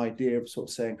 by some idea of sort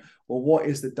of saying, well, what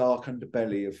is the dark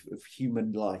underbelly of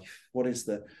human life? What is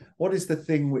the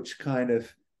thing which kind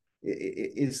of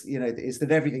is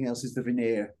that everything else is the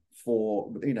veneer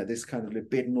for this kind of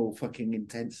libidinal fucking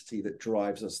intensity that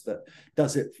drives us, that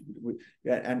does it,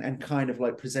 and kind of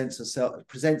like presents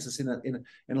us in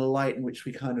a light in which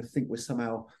we kind of think we're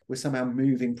somehow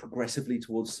moving progressively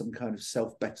towards some kind of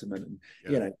self-betterment,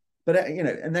 and but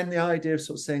and then the idea of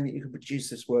sort of saying that you can produce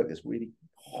this work that's really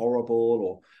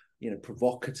horrible or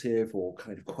provocative or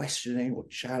kind of questioning or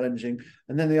challenging,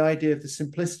 and then the idea of the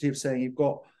simplicity of saying you've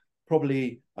got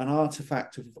probably an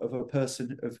artifact of a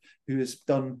person who has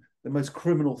done the most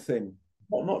criminal thing,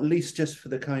 not least just for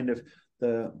the kind of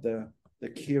the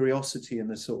curiosity and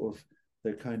the sort of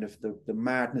the kind of the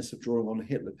madness of drawing on a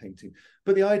Hitler painting,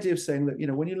 but the idea of saying that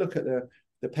when you look at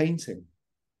the painting,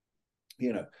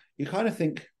 you kind of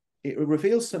think it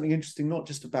reveals something interesting, not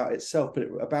just about itself, but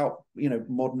about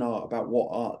modern art, about what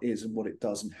art is and what it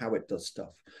does and how it does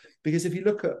stuff. Because if you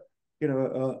look at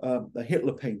a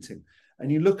Hitler painting,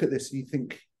 and you look at this and you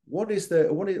think,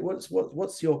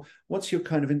 what's your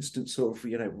kind of instant sort of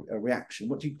a reaction?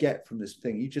 What do you get from this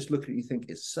thing? You just look at it, you think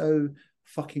it's so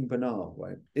fucking banal,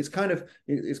 right? It's kind of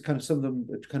some of them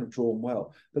are kind of drawn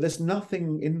well, but there's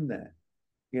nothing in there.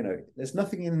 There's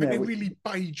nothing in there. They're really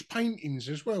beige paintings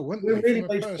as well, weren't they? Really,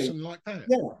 from a person like that.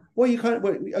 Yeah. Well, you kind of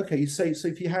okay. You say so.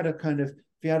 If you had a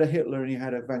Hitler and you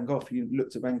had a Van Gogh, you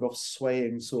looked at Van Gogh's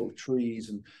swaying sort of trees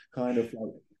and kind of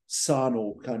like sun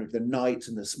or kind of the night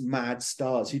and this mad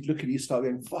stars, you'd look at you start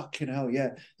going, fucking hell,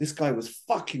 yeah, this guy was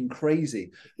fucking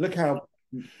crazy. Look how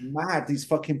mad these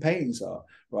fucking paintings are,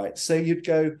 right? So you'd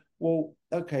go, well,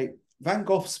 okay, Van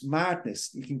Gogh's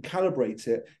madness, you can calibrate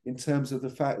it in terms of the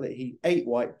fact that he ate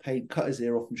white paint, cut his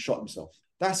ear off and shot himself.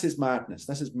 That's his madness.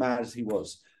 That's as mad as he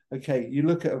was. Okay, you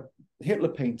look at a Hitler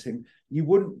painting, you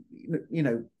wouldn't,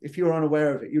 if you're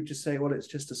unaware of it, you'd just say, well, it's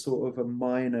just a sort of a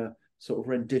minor sort of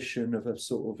rendition of a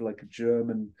sort of like a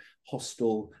German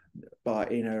hostel,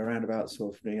 but around about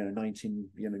sort of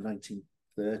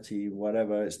 1930,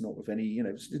 whatever. It's not with any,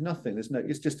 it's nothing.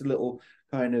 It's just a little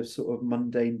kind of sort of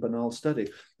mundane, banal study.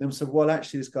 Then so, well,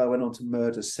 actually, this guy went on to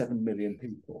murder 7 million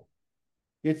people.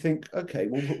 You'd think, okay,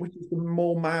 well, which is the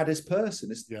more maddest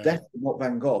person? It's definitely not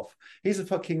Van Gogh. He's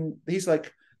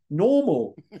like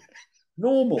normal.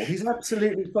 normal. He's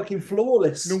absolutely fucking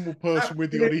flawless. Normal person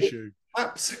with the odd issue.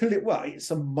 Absolutely. Well,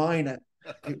 it's a minor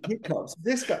hiccups.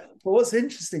 This guy. But what's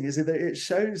interesting is that it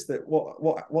shows that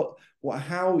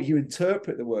how you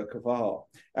interpret the work of art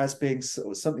as being sort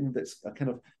of something that's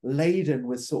kind of laden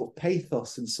with sort of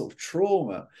pathos and sort of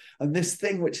trauma, and this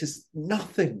thing which is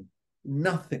nothing.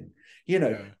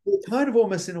 It kind of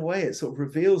almost in a way it sort of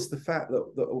reveals the fact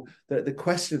that the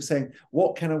question of saying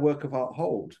what can a work of art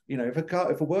hold?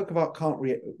 If a work of art can't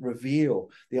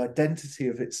reveal the identity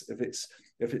of its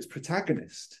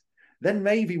protagonist, then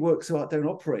maybe works of art don't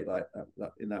operate like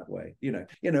that in that way.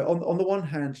 On the one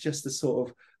hand, just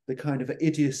the kind of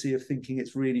idiocy of thinking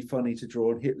it's really funny to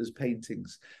draw on Hitler's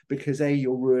paintings because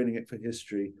you're ruining it for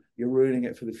history, you're ruining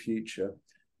it for the future.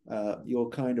 You're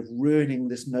kind of ruining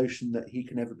this notion that he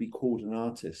can ever be called an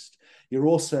artist. You're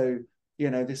also,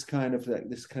 this kind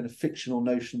of fictional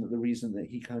notion that the reason that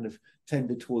he kind of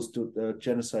tended towards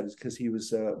genocide is because he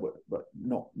was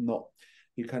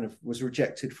he kind of was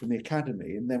rejected from the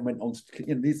academy and then went on to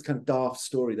this kind of daft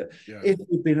story that if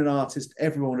he'd been an artist,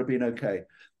 everyone would have been okay,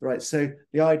 right? So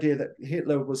the idea that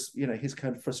Hitler was, his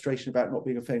kind of frustration about not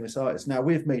being a famous artist. Now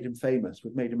we've made him famous.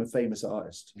 We've made him a famous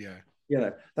artist. Yeah.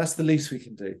 That's the least we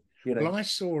can do. Well, I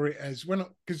saw it as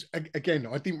because again,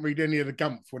 I didn't read any of the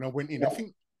Gumph when I went in. I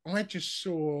think I just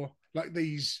saw like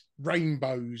these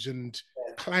rainbows and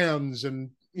clowns and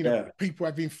people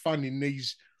having fun in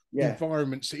these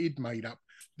environments that he'd made up.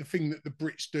 The thing that the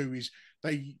Brits do is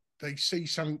they see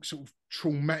something sort of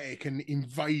traumatic and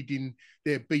invading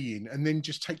their being and then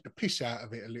just take the piss out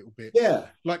of it a little bit. Yeah.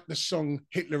 Like the song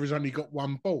Hitler Has Only Got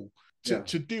One Ball.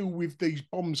 To deal with these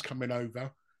bombs coming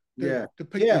over, the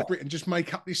people of Britain just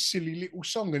make up this silly little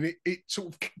song and it sort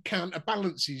of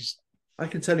counterbalances. I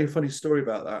can tell you a funny story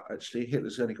about that, actually.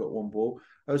 Hitler's Only Got One Ball.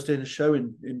 I was doing a show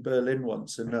in Berlin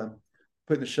once and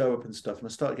putting the show up and stuff, and I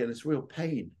started getting this real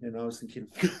pain. And I was thinking,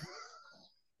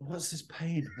 what's this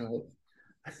pain?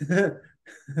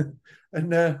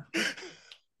 And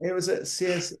it was at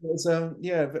CS, it was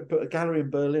but a gallery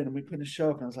in Berlin, and we put in a show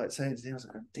up, and I was like saying to Dean,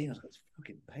 I've got this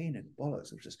fucking pain in the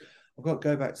bollocks. I've got to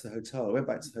go back to the hotel. I went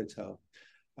back to the hotel,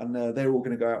 and they were all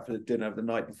going to go out for the dinner the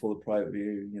night before the private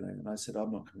view, and I said,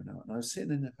 I'm not coming out. And I was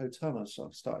sitting in the hotel, and I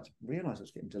started to realise I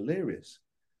was getting delirious.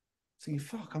 Thinking,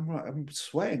 fuck, I'm right. I'm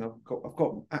sweating. I've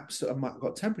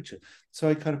got temperature. So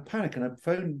I kind of panic and I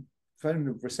phoned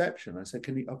the reception. I said,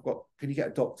 can you get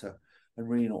a doctor? I'm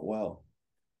really not well.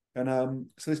 And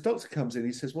so this doctor comes in.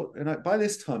 He says, "What?" And by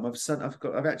this time, I've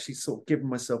actually sort of given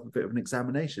myself a bit of an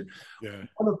examination. Yeah.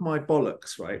 One of my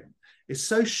bollocks, right, is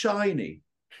so shiny,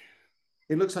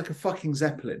 it looks like a fucking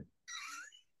Zeppelin.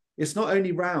 It's not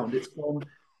only round; it's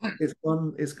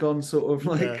gone sort of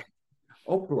like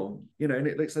oblong, and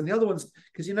it looks. And the other ones,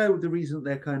 because the reason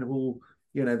they're kind of all,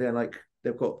 they're like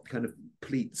they've got kind of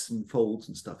pleats and folds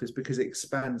and stuff is because it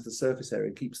expands the surface area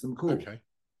and keeps them cool. Okay.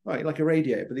 Right, like a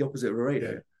radiator, but the opposite of a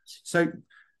radiator. Yeah.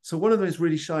 So one of them is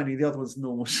really shiny, the other one's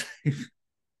normal shape.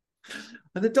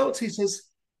 And the doctor says,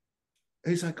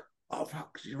 he's like, "Oh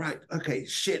fuck, you're right. Okay,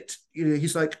 shit."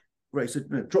 He's like, right, so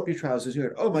no, drop your trousers. You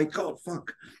go, "Oh my god,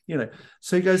 fuck."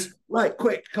 So he goes, "Right,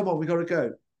 quick, come on, we gotta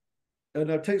go."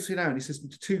 And takes me down. He says,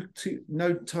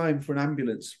 no time for an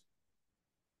ambulance.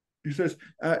 He says,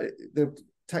 the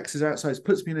taxi's outside,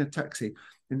 puts me in a taxi.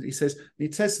 And he says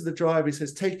to the driver, he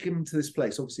says, "Take him to this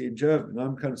place," obviously in German. And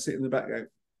I'm kind of sitting in the back going,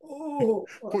 "Oh."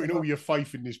 Putting all your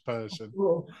faith in this person.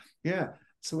 Oh. Yeah.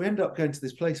 So we end up going to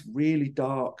this place, really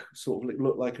dark, sort of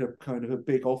looked like a kind of a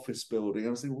big office building. I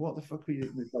was thinking, what the fuck are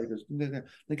you doing?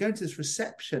 They go into this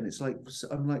reception. It's like,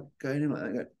 I'm like going in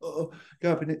like that,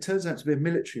 go up. And it turns out to be a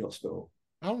military hospital.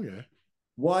 Oh, yeah.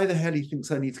 Why the hell he thinks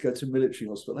I need to go to a military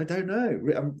hospital? I don't know.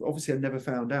 Obviously, I've never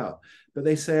found out. But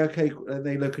they say, okay, and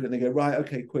they look at it and they go, right,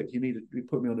 okay, quick, you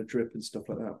put me on a drip and stuff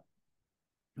like that.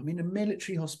 I'm in a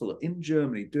military hospital in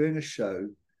Germany doing a show.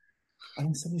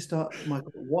 And suddenly my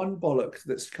one bollock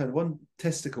that's kind of one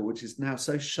testicle, which is now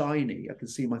so shiny, I can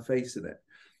see my face in it.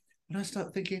 And I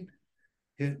start thinking,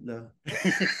 Hitler.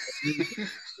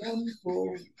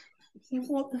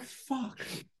 What the fuck?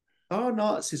 Are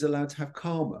Nazis allowed to have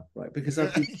karma, right? Because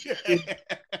I've been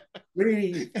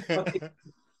really, kind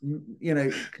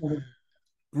of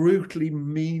brutally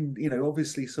mean,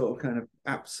 obviously sort of kind of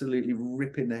absolutely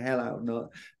ripping the hell out of Nazis.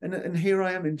 And here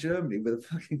I am in Germany with a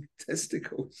fucking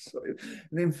testicle,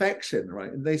 an infection,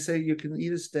 right? And they say you can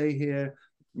either stay here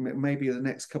maybe the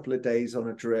next couple of days on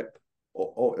a drip,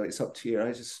 or it's up to you.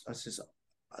 I'll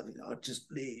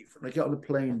just leave. And I get on the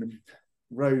plane and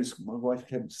Rose, my wife,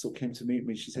 came to meet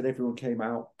me. She said everyone came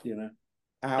out,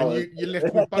 hours. And you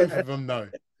left with both of them, though.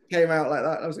 came out like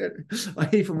that. I was going. I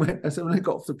even went. So when I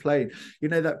got off the plane, you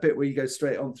know that bit where you go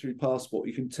straight on through passport,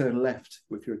 you can turn left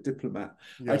if you're a diplomat.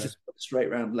 I just went straight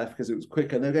round left because it was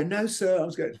quicker. And they're going, "No, sir." I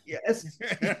was going, "Yes."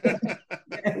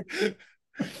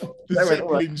 The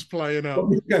Zeppelin's playing up.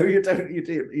 No, you don't need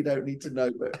to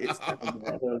know, but it's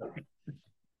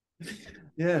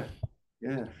yeah.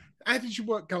 How did your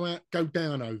work go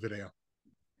down over there?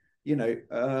 You know,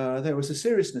 there was a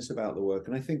seriousness about the work,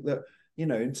 and I think that, you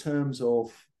know, in terms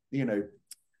of the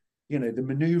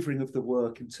manoeuvring of the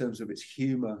work in terms of its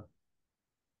humour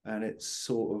and it's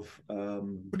sort of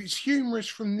but it's humorous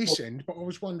from this end, but I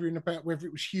was wondering about whether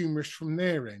it was humorous from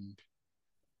their end.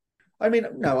 I mean,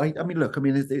 no, I mean, look, I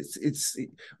mean,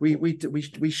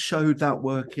 we showed that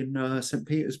work in St.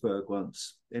 Petersburg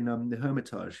once in the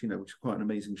Hermitage, you know, which is quite an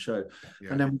amazing show. Yeah.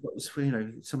 And then we got this, you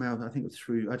know, somehow I think it was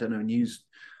through, I don't know, news,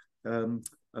 a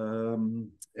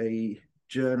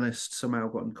journalist somehow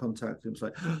got in contact and was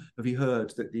like, "Have you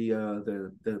heard that the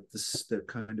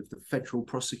kind of the federal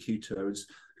prosecutor has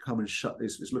come and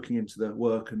is looking into the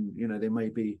work, and you know they may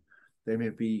be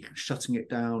shutting it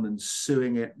down and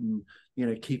suing it and, you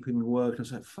know, keeping the work." And I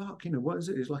was like, fuck, you know, what is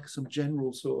it? It's like some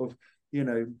general sort of, you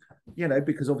know,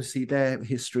 because obviously their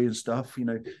history and stuff, you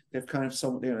know, they've kind of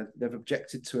they've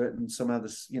objected to it, and somehow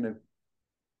this,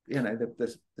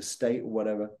 the state or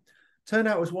whatever. Turned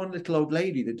out it was one little old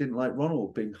lady that didn't like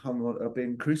Ronald being hung on or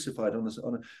being crucified on a.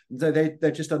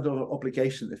 They're just under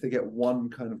obligation if they get one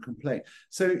kind of complaint.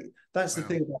 So that's the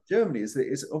thing about Germany, is that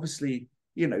it's obviously,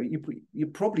 you know, you're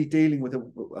probably dealing with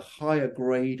a higher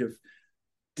grade of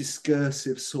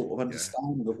discursive sort of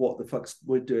understanding of what the fuck's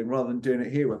we're doing, rather than doing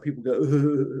it here where people go,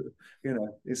 you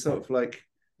know, it's sort of like,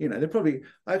 you know, they're probably,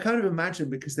 I kind of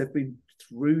imagine, because they've been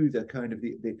through the kind of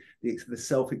the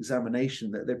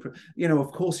self-examination that they're, you know,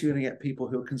 of course you're going to get people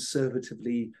who are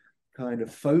conservatively kind of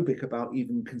phobic about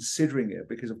even considering it,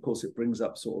 because of course it brings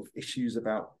up sort of issues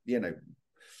about, you know,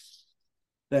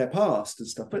 their past and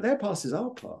stuff, but their past is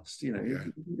our past, you know.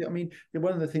 Yeah. I mean,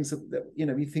 one of the things that you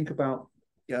know, you think about,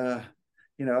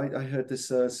 you know, I heard this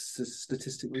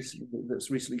statistic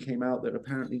that's recently came out that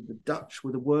apparently the Dutch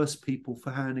were the worst people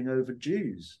for handing over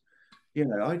Jews. You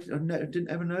know, I didn't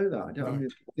ever know that. I mean,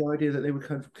 the idea that they were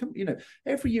kind of, you know,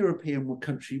 every European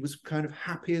country was kind of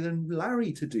happier than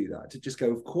Larry to do that, to just go,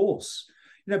 of course.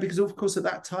 You know, because of course at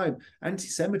that time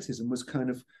anti-Semitism was kind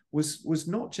of was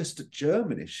not just a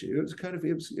German issue. It was kind of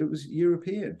it was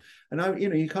European. And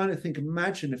you kind of think,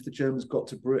 imagine if the Germans got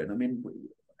to Britain. I mean,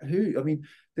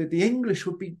 the English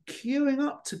would be queuing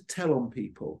up to tell on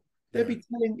people. They'd be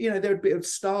telling, you know, it would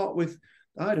start with,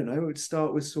 I don't know, it would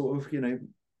start with sort of, you know,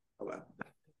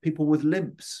 people with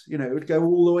limps. You know, it would go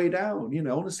all the way down. You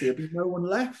know, honestly, there'd be no one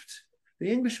left.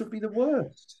 The English would be the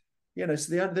worst. You know,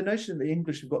 so the notion that the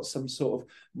English have got some sort of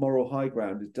moral high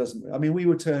ground, it doesn't. I mean, we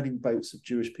were turning boats of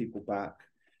Jewish people back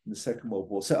in the Second World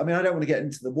War. So, I mean, I don't want to get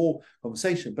into the war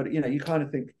conversation, but, you know, you kind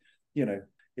of think, you know,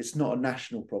 it's not a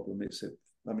national problem.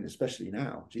 I mean, especially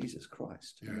now, Jesus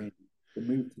Christ. Yeah. I mean, the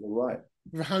move to the right.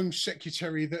 The Home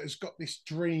Secretary that has got this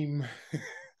dream.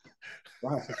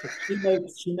 Right.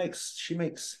 She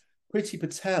makes Priti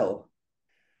Patel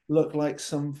look like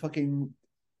some fucking,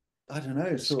 I don't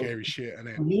know, scary shit, isn't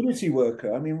it? Community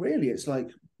worker. I mean, really, it's like,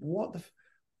 what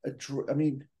I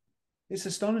mean, it's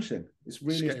astonishing. It's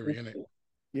really scary, isn't it?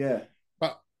 Yeah.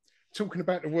 But talking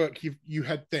about the work you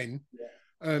had then,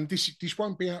 this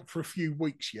won't be out for a few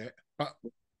weeks yet. But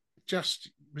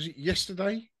was it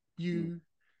yesterday you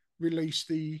released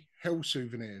the Hell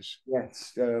souvenirs?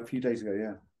 Yes, a few days ago.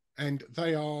 Yeah. And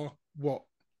they are what?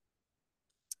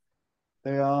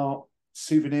 They are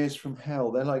souvenirs from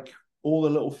Hell. They're like all the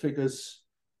little figures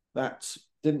that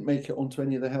didn't make it onto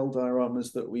any of the Hell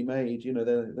dioramas that we made. You know,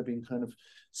 they've been kind of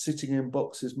sitting in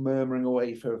boxes, murmuring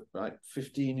away for like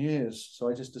 15 years. So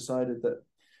I just decided that,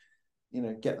 you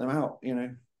know, get them out, you know.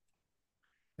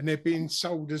 And they're being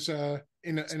sold as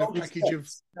in a package of.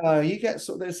 You get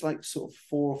there's like sort of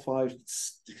 4 or 5.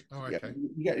 Oh, okay.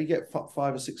 You get 5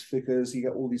 or 6 figures. You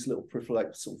get all these little peripheral,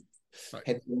 like sort of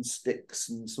headland sticks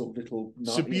and sort of little.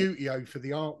 It's a beauty for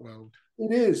the art world.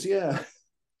 It is, yeah.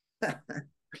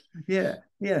 yeah.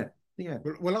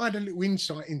 Well, I had a little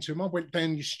insight into them. I went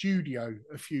down your studio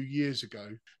a few years ago.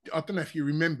 I don't know if you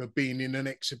remember being in an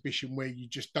exhibition where you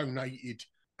just donated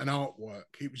an artwork.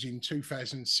 It was in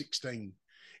 2016.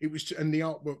 It was, and the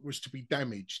artwork was to be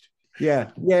damaged.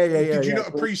 Yeah. Did you not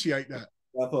appreciate that?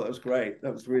 I thought that was great.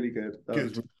 That was really good.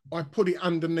 I put it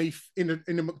underneath in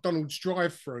a McDonald's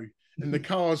drive-through, and the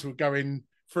cars were going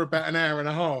for about an hour and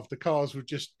a half. The cars were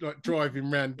just like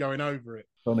driving round, going over it.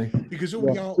 Funny. Because all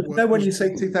the artwork. You know, when you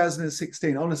say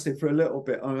 2016, honestly, for a little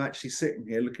bit, I'm actually sitting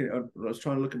here looking at, I was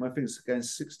trying to look at my fingers again,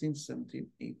 16, 17,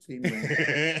 18.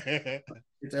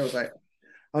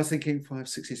 I was thinking 5,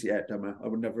 6 years. Yeah, don't matter. I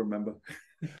would never remember.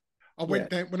 I went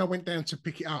down when I went down to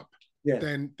pick it up. Yeah.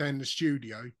 Down the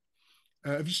studio.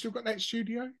 Have you still got that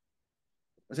studio?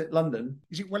 Was it London?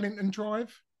 Is it Wellington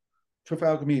Drive?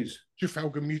 Trafalgar Mews.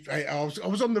 Trafalgar Mews. Hey, I was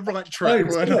on the right track.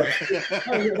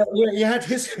 You had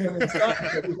history.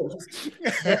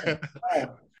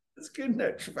 That's good,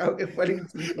 no? Trafalgar,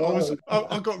 Wellington.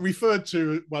 I got referred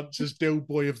to once as Del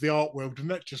Boy of the art world,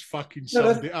 and that just fucking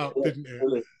summed it up, didn't it?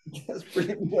 Brilliant. That's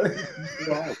brilliant.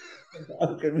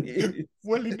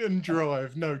 Wellington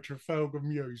Drive, no Trafalgar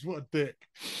Mews. What a dick!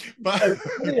 But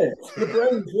the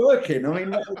brain's working. I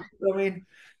mean,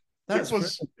 it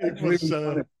was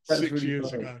 6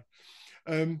 years ago.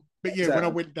 But yeah, when I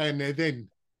went down there, then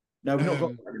no, we've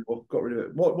not got rid of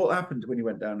it. What happened when you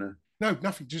went down there? No,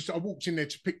 nothing. Just I walked in there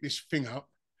to pick this thing up.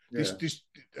 This the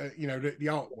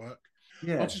artwork.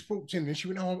 Yeah. I just walked in and she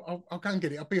went, "Oh, I'll go and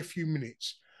get it. I'll be a few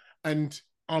minutes." And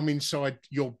I'm inside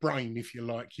your brain, if you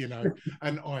like,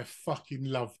 and I fucking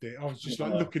loved it. I was just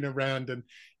like looking around, and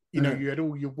you had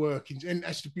all your workings, and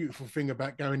that's the beautiful thing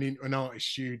about going into an artist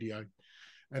studio,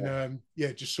 and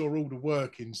just saw all the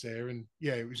workings there, and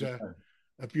it was a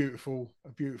beautiful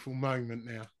moment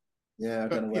now. Yeah, I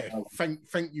don't know.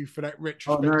 Thank you for that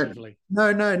retrospectively.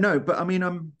 No. But I mean,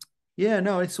 I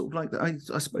sort of like that. I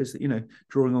suppose that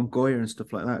drawing on Goya and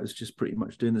stuff like that is just pretty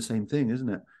much doing the same thing, isn't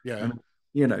it? Yeah.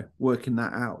 Working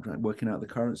that out, working out the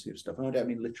currency of stuff. And I don't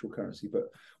mean literal currency,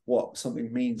 but what something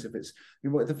means if it's.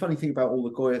 The funny thing about all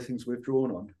the Goya things we've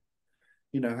drawn on,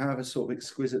 however sort of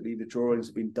exquisitely the drawings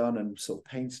have been done and sort of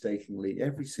painstakingly,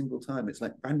 every single time it's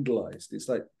like vandalized. It's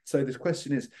like, so the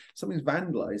question is, something's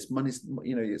vandalized, money's,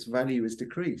 its value is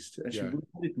decreased. Actually, we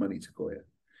wanted money to Goya.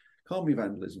 Can't be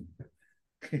vandalism.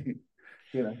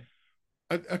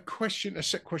 A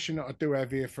set question that I do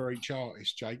have here for each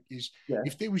artist, Jake, is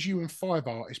if there was you and 5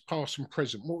 artists, past and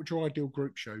present, what would your ideal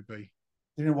group show be?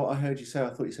 You know what I heard you say? I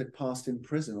thought you said past in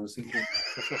prison. I was thinking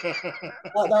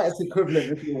that is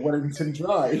equivalent if you're Wellington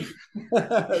Drive.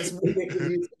 That's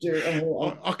ridiculous.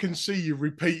 I can see you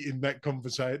repeating that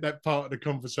part of the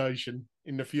conversation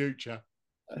in the future.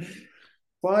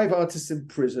 5 artists in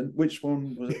prison. Which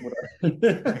one was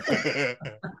it?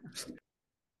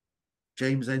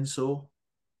 James Ensor,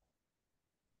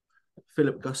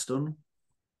 Philip Guston,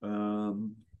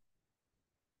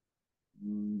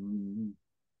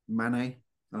 Manet.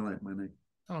 I like Manet.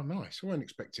 Oh, nice. I wasn't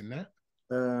expecting that.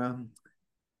 Carl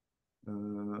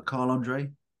Andre.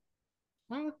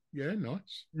 Oh, yeah,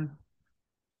 nice. Yeah.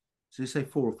 So you say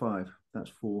 4 or 5? That's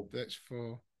 4. That's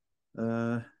 4.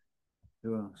 Who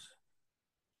else?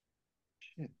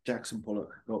 Shit. Jackson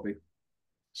Pollock. Got to be.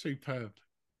 Superb.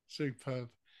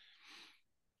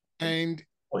 And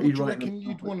what do you reckon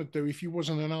you'd want to do if you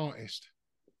wasn't an artist?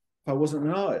 If I wasn't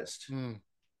an artist? I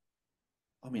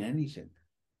mean, anything.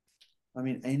 I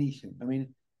mean,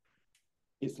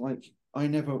 it's like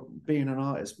being an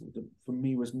artist for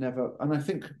me was never, and I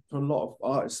think for a lot of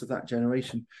artists of that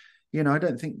generation, I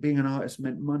don't think being an artist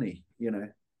meant money,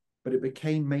 but it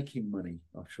became making money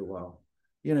after a while,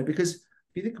 because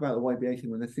if you think about the YBA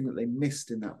thing, the thing that they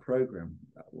missed in that program,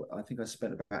 I think I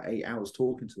spent about 8 hours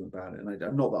talking to them about it. And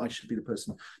I'm not that I should be the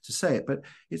person to say it, but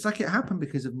it's like it happened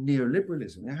because of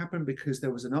neoliberalism. It happened because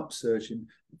there was an upsurge in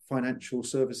financial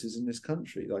services in this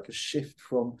country, like a shift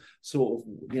from sort of,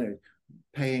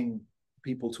 paying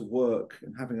people to work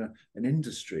and having an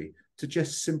industry to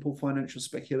just simple financial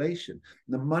speculation.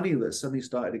 And the money that suddenly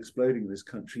started exploding in this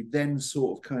country then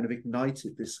sort of kind of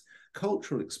ignited this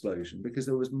cultural explosion, because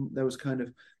there was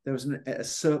a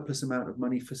surplus amount of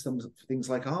money for some things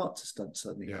like art to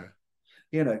suddenly,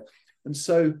 and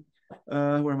so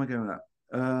where am I going with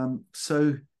that?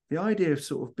 So the idea of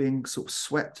sort of being sort of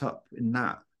swept up in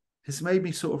that has made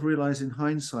me sort of realize in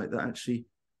hindsight that actually,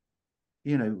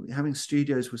 having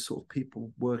studios with sort of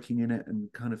people working in it and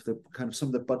kind of some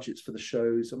of the budgets for the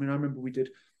shows. I mean, I remember we did,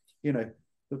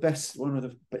 one of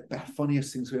the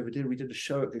funniest things we ever did. We did a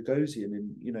show at Gagosian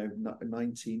in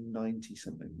 1990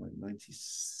 something, like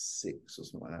 96 or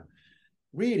something like that.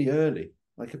 Really early,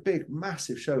 like a big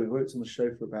massive show. We worked on the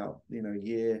show for about a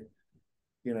year.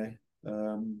 We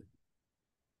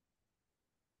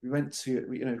went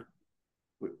to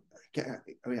I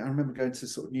remember going to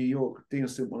sort of New York.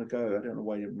 Dinos didn't want to go. I don't know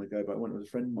why he didn't want to go, but I went with a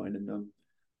friend of mine, and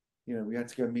we had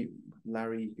to go meet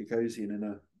Larry Gagosian in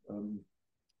a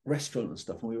restaurant and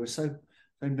stuff, and we were so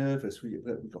nervous. We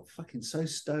got fucking so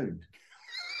stoned.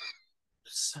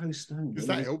 so stoned. Because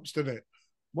that helps, doesn't it?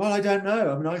 Well, I don't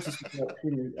know. I mean, I just,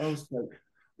 I was like,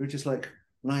 we were just like,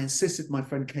 and I insisted my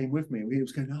friend came with me. He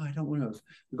was going, no, I don't want to.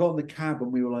 We got in the cab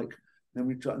and we were like, and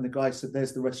the guy said,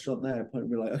 there's the restaurant there. And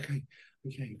we were like, okay.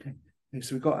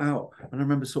 So we got out, and I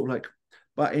remember sort of like,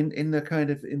 but in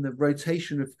the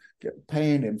rotation of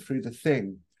paying him through the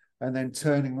thing and then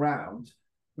turning round,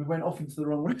 we went off into the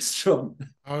wrong restaurant.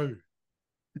 Oh.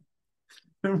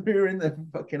 And we were in there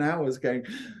for fucking hours going,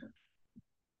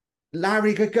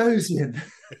 Larry Gagosian.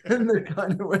 And the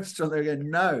kind of restaurant, they're going,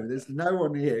 no, there's no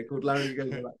one here called Larry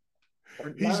Gagosian.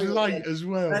 Like, he's late as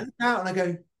well. And I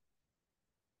go,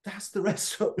 that's the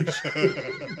restaurant.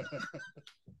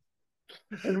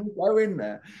 And we go in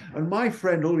there, and my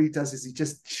friend, all he does is he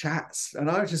just chats. And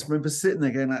I just remember sitting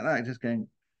there going like that, just going,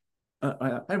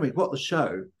 anyway, got the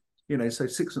show. So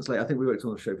 6 months later, I think we worked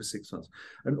on the show for 6 months.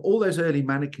 And all those early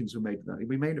mannequins were made.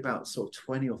 We made about sort of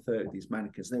 20 or 30 of these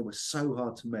mannequins. They were so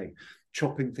hard to make,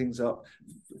 chopping things up,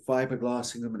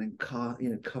 fiberglassing them, and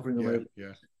then covering them over,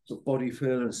 sort of body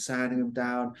filler and sanding them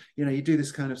down. You do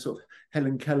this kind of sort of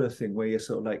Helen Keller thing where you're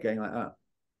sort of like going like that.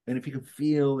 And if you can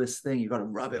feel this thing, you've got to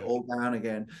rub it all down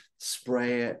again,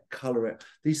 spray it, color it.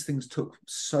 These things took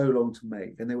so long to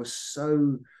make, and they were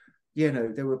so, they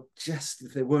were just,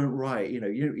 if they weren't right, you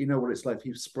know what it's like if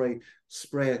you spray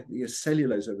your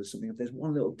cellulose over something. If there's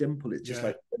one little dimple, it's just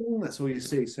like, that's all you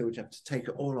see. So we have to take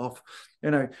it all off.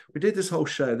 We did this whole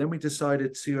show. Then we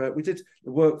decided to, we did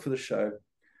the work for the show.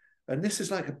 And this is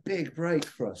like a big break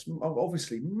for us,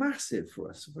 obviously massive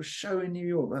for us, for a show in New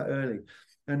York that early.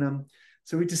 And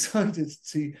so we decided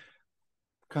to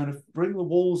kind of bring the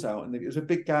walls out, and it was a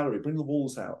big gallery, bring the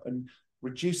walls out and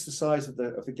reduce the size of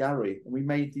the gallery. And we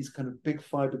made these kind of big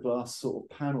fiberglass sort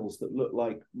of panels that look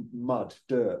like mud,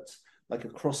 dirt, like a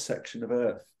cross-section of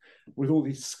earth with all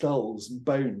these skulls and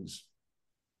bones.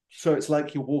 So it's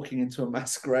like you're walking into a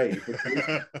mass grave.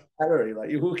 Gallery,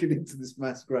 like you're walking into this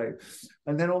mass grave.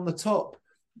 And then on the top,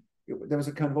 there was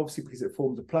a kind of, obviously because it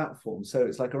formed a platform, so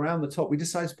it's like around the top, we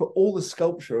decided to put all the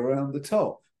sculpture around the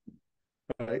top,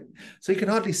 right? So you can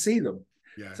hardly see them.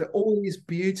 Yeah. So all these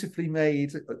beautifully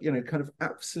made, kind of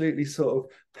absolutely sort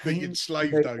of being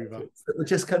slaved over, that were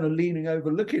just kind of leaning over,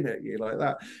 looking at you like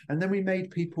that. And then we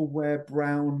made people wear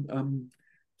brown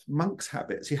monk's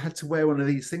habits. You had to wear one of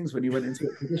these things when you went into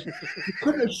a position. You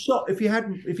couldn't have shot if you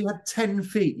had 10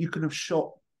 feet. You could have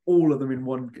shot all of them in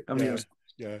one. I mean,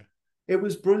 it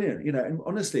was brilliant, and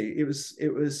honestly, it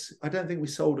was. I don't think we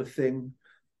sold a thing.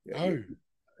 Oh.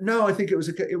 No, I think it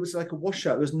was like a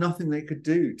washout. There was nothing they could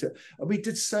do to. And we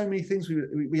did so many things.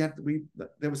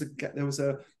 There was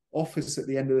a office at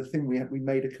the end of the thing. We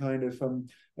made a kind of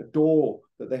a door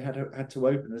that they had to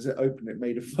open. As it opened, it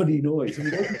made a funny noise. I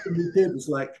mean, everything we did was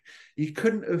like you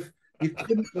couldn't have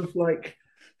like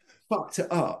fucked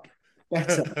it up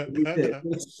better than we did.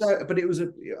 But it was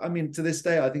to this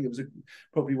day, I think it was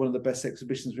probably one of the best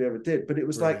exhibitions we ever did. But it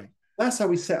was like, that's how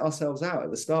we set ourselves out at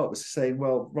the start, was saying,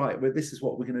 well, right, this is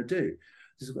what we're going to do.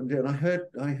 This is what I'm doing.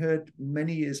 And I heard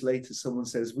many years later, someone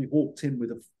says, we walked in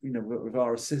with with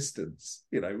our assistants,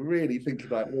 really thinking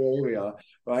like, well, here we are,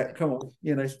 right? Come on,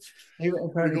 we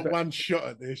got one shot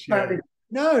at this. Yeah.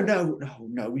 No.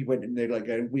 We went in there like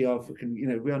going, we are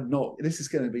fucking, we are not. This is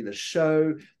going to be the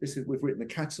show. We've written the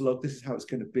catalogue. This is how it's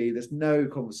going to be. There's no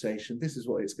conversation. This is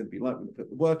what it's going to be like. We're going to put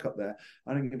the work up there.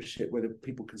 I don't give a shit whether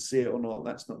people can see it or not.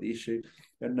 That's not the issue.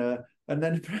 And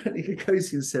then apparently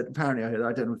Gagosian said, apparently,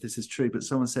 I don't know if this is true, but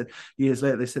someone said years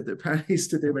later, they said that apparently he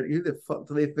stood there and went, who the fuck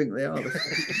do they think they are? The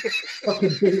fucking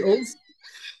Beatles.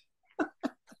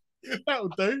 That'll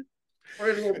do.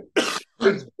 Brilliant.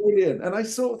 It's brilliant. And I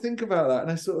sort of think about that,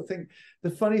 and I sort of think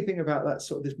the funny thing about that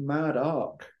sort of this mad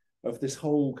arc of this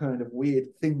whole kind of weird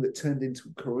thing that turned into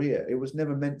a career. It was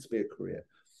never meant to be a career.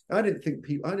 I didn't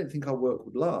think our work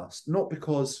would last, not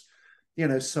because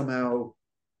somehow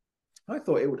I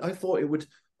thought it would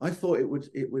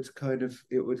kind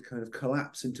of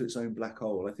collapse into its own black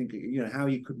hole. I think how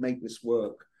you could make this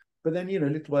work. But then,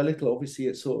 little by little, obviously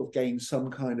it sort of gained some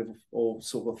kind of, or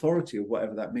sort of authority, or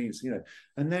whatever that means,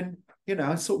 And then,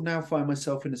 I sort of now find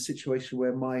myself in a situation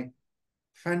where my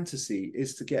fantasy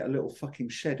is to get a little fucking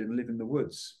shed and live in the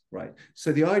woods, right?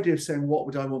 So the idea of saying, what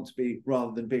would I want to be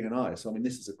rather than being an artist? I mean,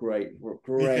 this is a great,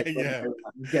 yeah.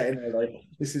 Getting there, like,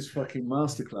 this is fucking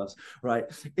masterclass, right?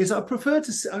 Is I prefer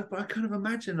to, I kind of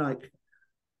imagine like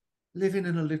living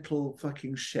in a little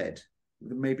fucking shed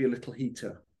with maybe a little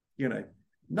heater,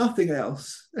 nothing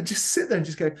else, and just sit there and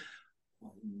just go,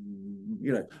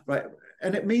 right.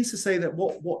 and it means to say that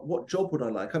what job would I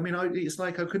like? I mean, it's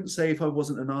like I couldn't say if I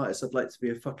wasn't an artist, I'd like to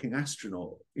be a fucking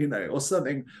astronaut, you know, or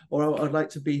something, or I'd like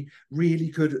to be really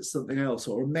good at something else,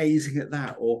 or amazing at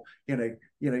that, or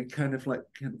kind of like,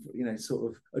 you know,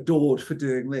 sort of adored for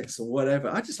doing this or whatever.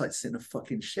 I just like to sit in a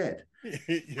fucking shed. Yeah.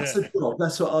 That's a job.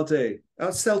 That's what I'll do.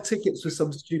 I'll sell tickets for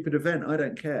some stupid event. I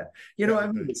don't care. You know what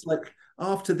I mean? It's like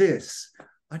after this,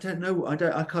 I don't know.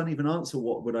 I can't even answer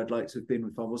what would I'd like to have been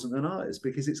if I wasn't an artist,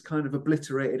 because it's kind of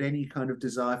obliterated any kind of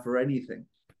desire for anything.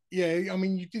 Yeah, I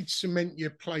mean, you did cement your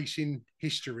place in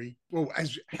history. Well,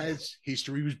 as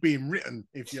history was being written,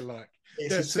 if you like.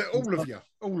 All of you.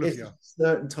 A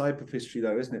certain type of history,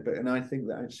 though, isn't it? But and I think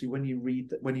that actually, when you read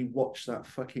that, when you watch that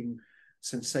fucking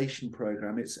Sensation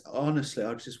program, it's honestly,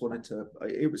 I just wanted to.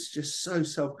 It was just so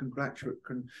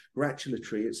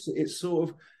self-congratulatory. It's sort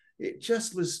of. It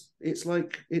just was. It's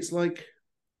like it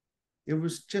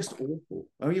was just awful.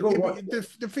 I mean, you got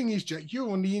the thing is, Jack, you're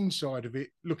on the inside of it,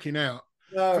 looking out.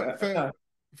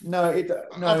 No,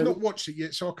 I've not watched it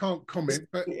yet, so I can't comment.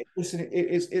 But listen,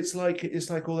 it's like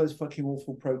all those fucking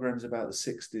awful programs about the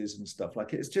 '60s and stuff.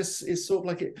 Like it's sort of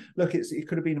like it. Look, it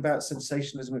could have been about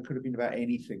sensationalism. It could have been about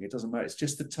anything. It doesn't matter. It's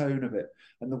just the tone of it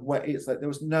and the way. It's like there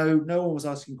was no one was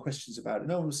asking questions about it.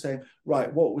 No one was saying,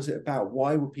 right, what was it about?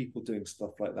 Why were people doing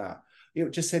stuff like that?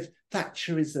 It just said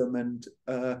Thatcherism and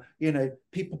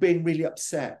people being really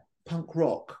upset, punk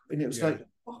rock, and it was like,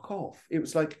 fuck off. It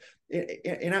was like,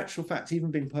 in actual fact,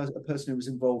 even being a person who was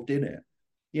involved in it,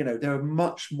 you know, there are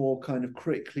much more kind of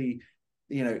critically,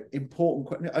 you know,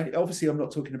 important. Obviously, I'm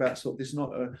not talking about sort of this.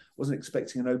 Wasn't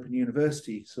expecting an open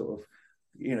university sort of,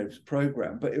 you know,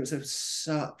 program, but it was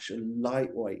such a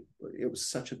lightweight. It was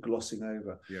such a glossing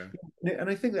over. Yeah, and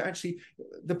I think that actually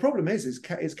the problem is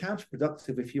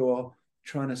counterproductive if you're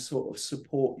trying to sort of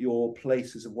support your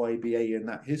place as a YBA in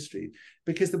that history,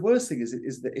 because the worst thing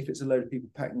is that if it's a load of people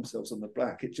patting themselves on the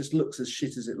back, it just looks as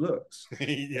shit as it looks.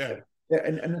 Yeah,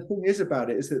 and the thing is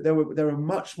about it is that there are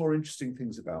much more interesting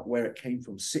things about where it came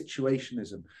from,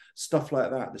 situationism, stuff like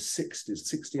that, the 60s,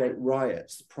 68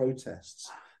 riots, the protests,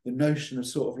 the notion of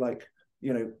sort of like,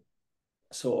 you know,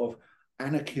 sort of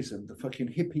anarchism, the fucking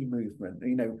hippie movement,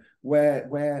 you know,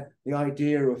 where the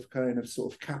idea of kind of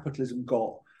sort of capitalism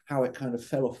got, how it kind of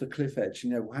fell off the cliff edge, you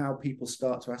know, how people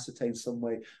start to ascertain some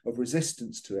way of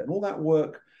resistance to it. And all that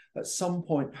work at some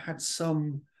point had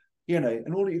some, you know,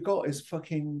 and all you got is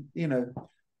fucking, you know,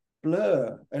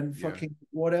 Blur and fucking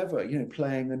whatever, you know,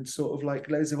 playing, and sort of like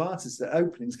loads of artists at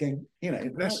openings going, you know.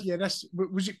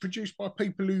 Was it produced by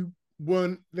people who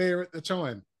weren't there at the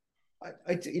time?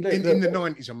 You know, in the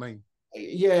 90s, I mean.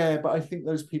 Yeah, but I think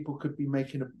those people could be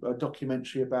making a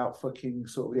documentary about fucking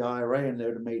sort of the IRA, and they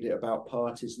would have made it about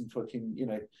parties and fucking, you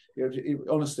know,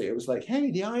 honestly, it was like,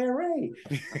 hey, the IRA.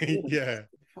 Yeah.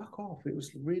 Fuck off. It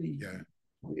was really,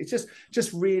 it's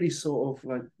just really sort of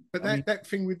like. But that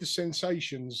thing with the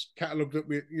Sensations catalogue that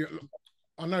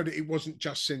I know that it wasn't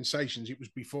just Sensations, it was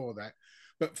before that.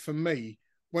 But for me,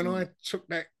 when I took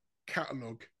that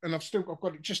catalogue, and I've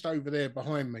got it just over there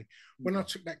behind me, when I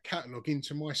took that catalogue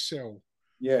into my cell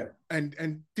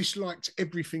and disliked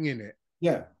everything in it,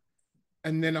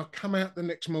 and then I come out the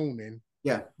next morning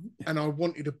and I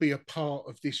wanted to be a part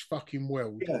of this fucking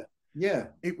world,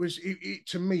 it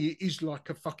to me, it is like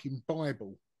a fucking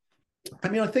Bible. I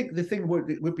mean, I think the thing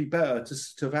would be better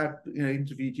to have had, you know,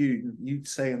 interviewed you'd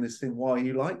say on this thing why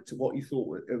you liked what you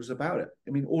thought it was about it.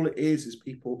 I mean, all it is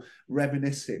people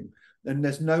reminiscing, and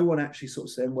there's no one actually sort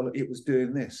of saying, well, it was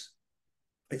doing this.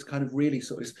 It's kind of really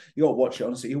sort of, you got to watch it,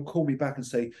 honestly. He'll call me back and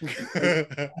say,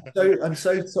 I'm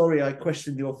so sorry I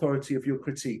questioned the authority of your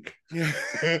critique.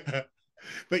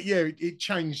 But yeah, it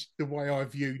changed the way I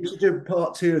viewed. We should do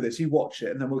part 2 of this. You watch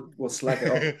it and then we'll slag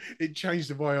it off. It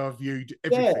changed the way I viewed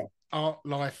everything. Art,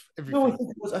 life, everything. No,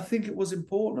 I think it was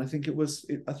important. I think there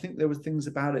were things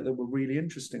about it that were really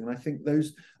interesting. And I think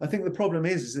the problem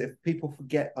is that if people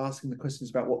forget asking the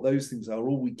questions about what those things are,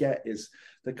 all we get is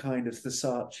the kind of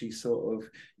Versace sort of,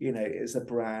 you know, it's a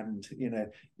brand, you know,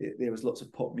 there was lots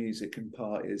of pop music and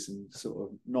parties and sort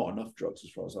of not enough drugs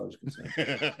as far as I was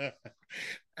concerned.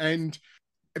 And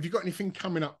have you got anything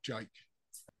coming up, Jake?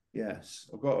 Yes,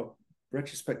 I've got a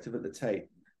retrospective at the Tate.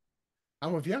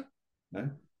 Oh, have you?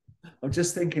 No. I'm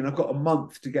just thinking I've got a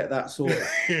month to get that sorted.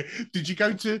 Did you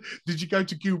go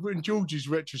to Gilbert and George's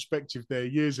retrospective there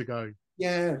years ago?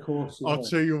 Yeah, of course. Yeah. I'll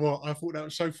tell you what, I thought that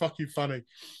was so fucking funny.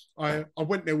 I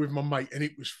went there with my mate and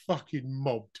it was fucking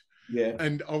mobbed. Yeah.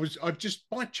 And I just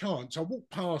by chance I walked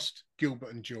past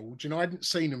Gilbert and George and I hadn't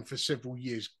seen them for several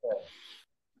years.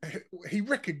 Yeah. He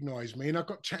recognised me and I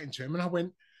got chatting to him and I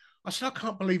went, I said, I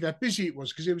can't believe how busy it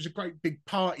was because there was a great big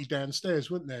party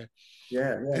downstairs, wasn't there?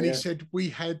 Yeah. And he said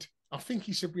I think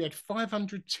he said we had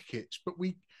 500 tickets, but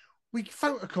we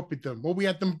photocopied them or we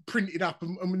had them printed up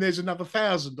and there's another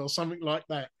 1,000 or something like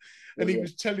that. And he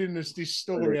was telling us this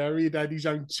story how he'd had his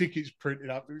own tickets printed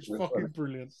up. It was fucking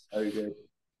brilliant. Oh, good.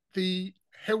 The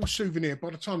Hell Souvenir,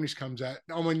 by the time this comes out,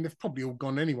 I mean, they've probably all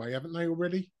gone anyway, haven't they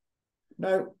already?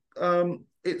 No,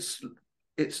 it's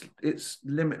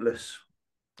limitless.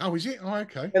 Oh, is it? Oh,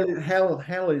 okay.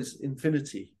 Hell is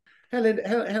infinity. Hell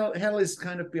is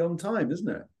kind of beyond time, isn't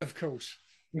it? Of course.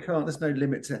 You can't. There's no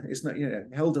limit to. It's not.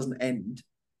 Hell doesn't end.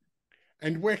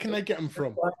 And where can they get them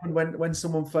from? When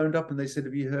someone phoned up and they said,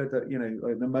 "Have you heard that?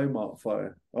 Like the Montmartre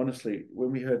fire?" Honestly,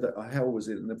 when we heard that hell was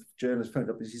it, and the journalist phoned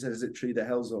up and she said, "Is it true the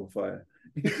hell's on fire?"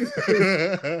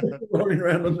 Rolling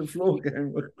around on the floor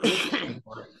going.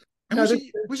 And was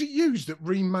it used that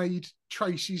remade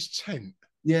Tracy's tent?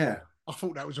 Yeah, I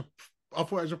thought it was a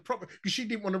proper, because she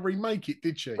didn't want to remake it,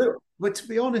 did she? But to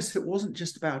be honest, it wasn't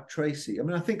just about Tracy. I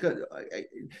mean, I think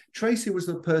Tracy was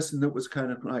the person that was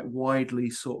kind of like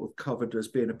widely sort of covered as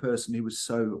being a person who was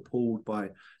so appalled by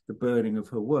the burning of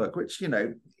her work, which,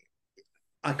 I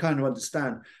kind of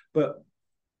understand. But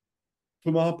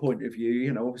from our point of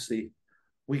view, obviously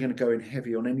we're going to go in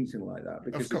heavy on anything like that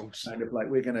because it's kind of like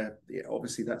we're going to,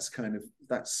 obviously that's kind of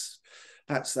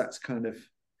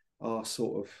our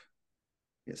sort of,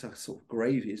 it's a sort of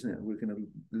gravy, isn't it? We're going to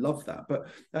love that. But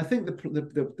I think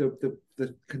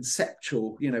the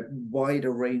conceptual,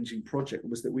 wider ranging project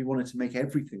was that we wanted to make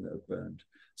everything that had burned.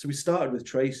 So we started with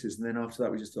traces, and then after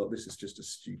that, we just thought this is just a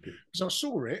stupid. Because I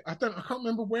saw it, I can't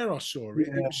remember where I saw it.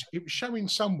 Yeah. It was showing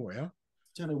somewhere.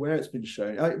 I don't know where it's been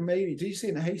shown. Maybe did you see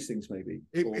it in Hastings? Maybe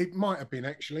it might have been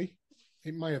actually.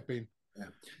 It may have been.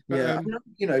 Yeah,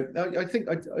 I think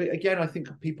I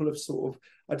think people have sort of.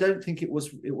 I don't think it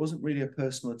wasn't really a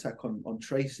personal attack on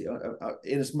Tracy,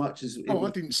 in as much as. I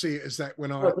didn't see it as that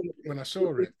when I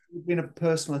saw it. It's been a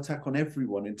personal attack on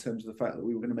everyone in terms of the fact that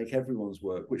we were going to make everyone's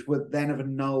work, which would then have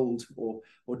annulled or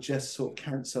just sort of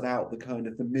cancelled out the kind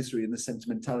of the misery and the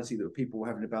sentimentality that people were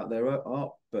having about their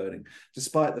art burning,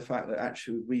 despite the fact that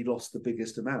actually we lost the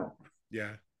biggest amount.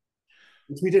 Yeah.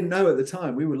 Which we didn't know at the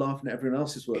time. We were laughing at everyone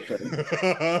else's work. Phone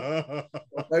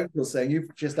call saying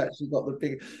you've just actually got the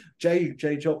big Jay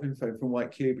Joplin phone from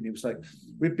White Cube, and he was like,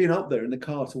 "We've been up there in the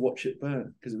car to watch it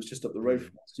burn because it was just up the road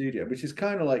from our studio," which is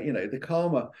kind of like the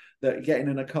karma that getting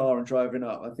in a car and driving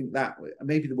up. I think that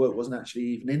maybe the work wasn't actually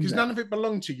even in. Because none of it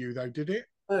belonged to you, though, did it?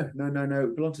 No. It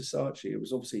belonged to Saatchi. It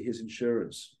was obviously his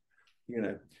insurance,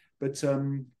 but.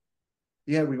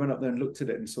 Yeah, we went up there and looked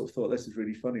at it and sort of thought, this is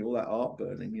really funny, all that art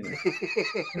burning,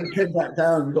 We came back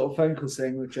down, we got a phone call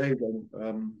saying, well, Jay,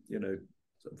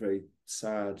 very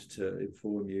sad to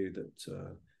inform you that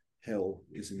hell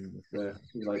is in there.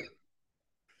 You're like,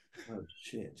 oh,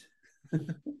 shit.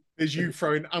 There's you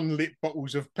throwing unlit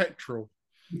bottles of petrol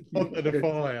onto the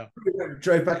fire.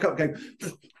 Drove back up going...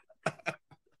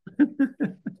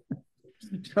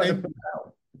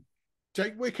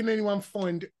 Jake, where can anyone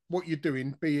find what you're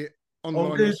doing, be it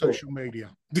online or social media?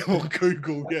 On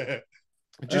Google, yeah.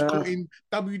 Just put in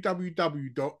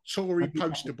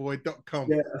www.toryposterboy.com.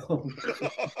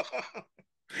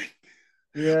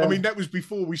 Yeah. I mean, that was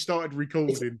before we started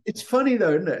recording. It's funny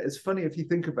though, isn't it? It's funny if you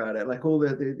think about it. Like all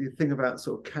the thing about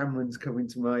sort of Cameron's coming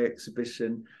to my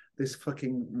exhibition, this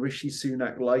fucking Rishi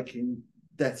Sunak liking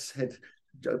Death's Head,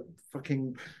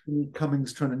 fucking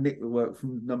Cummings trying to nick the work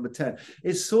from Number 10.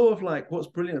 It's sort of like what's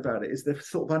brilliant about it is they've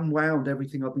sort of unwound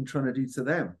everything I've been trying to do to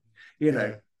them.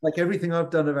 Like everything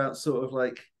I've done about sort of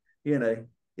like,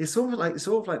 it's sort of like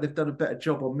they've done a better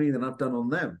job on me than I've done on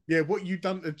them. Yeah, what you've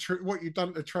done to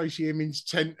Tracy Emin's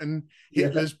tent and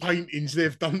Hitler's paintings,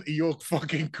 they've done to your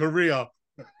fucking career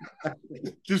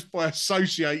just by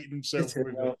associating themselves with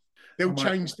it. They'll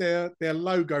change their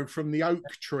logo from the oak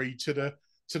tree to the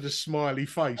smiley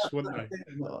face, wouldn't they?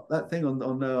 That thing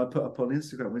on I put up on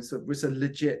Instagram was a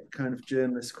legit kind of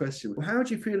journalist question. How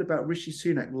do you feel about Rishi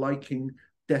Sunak liking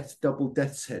double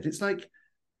Death's Head? It's like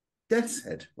Death's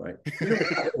Head, right?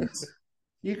 I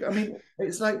mean,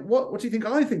 it's like, what do you think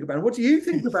I think about it? What do you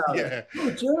think about it? You're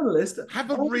a journalist.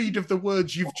 Have a read of the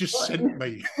words you've just sent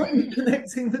me.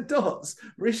 Connecting the dots.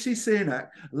 Rishi Sunak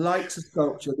likes a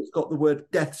sculpture that's got the word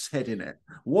Death's Head in it.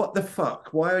 What the fuck?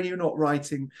 Why are you not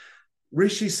writing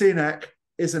Rishi Sunak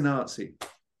is a Nazi?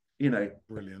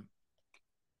 Brilliant.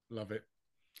 Love it.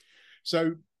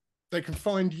 So they can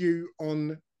find you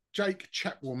on Jake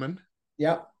Chapwoman.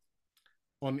 Yep.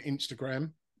 On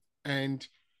Instagram. And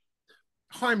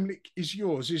Heimlich is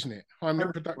yours, isn't it?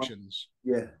 Heimlich Productions.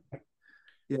 Yeah.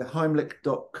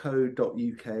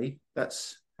 Heimlich.co.uk.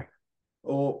 That's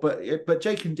But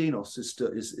Jake and Dinos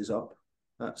is up.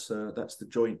 That's the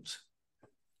joint.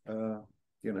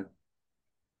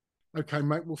 Okay,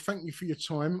 mate. Well, thank you for your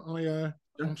time.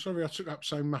 I'm sorry I took up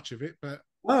so much of it, but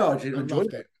I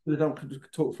enjoyed it. We don't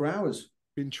talk for hours.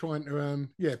 Been trying to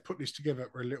put this together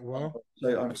for a little while.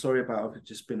 So I'm sorry about it.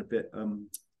 Just been a bit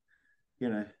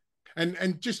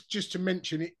And just to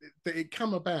mention it, that it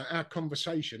come about our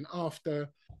conversation after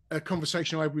a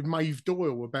conversation I had with Maeve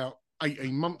Doyle about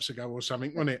 18 months ago or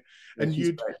something, wasn't it? And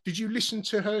did you listen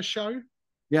to her show?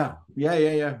 Yeah.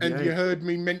 And you heard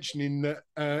me mentioning that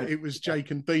it was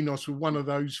Jake and Dinos were one of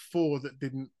those four that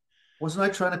didn't. Wasn't I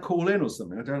trying to call in or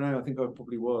something? I don't know. I think I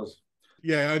probably was.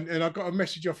 Yeah, and I got a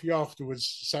message off you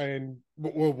afterwards saying,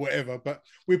 well, whatever, but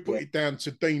we put it down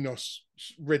to Dinos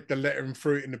read the letter and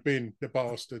threw it in the bin, the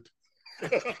bastard.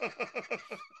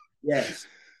 Yes,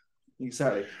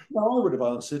 exactly. No, I would have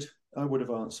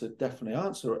answered. Definitely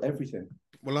answer everything.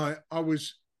 Well, I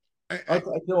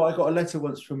got a letter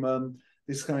once from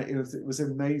this guy. It was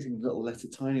an amazing little letter,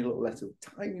 tiny little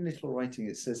writing.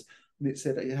 It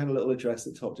said it had a little address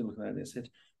at the top, and it said,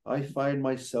 "I find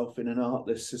myself in an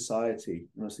artless society."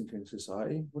 And I was thinking,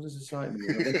 society? What does society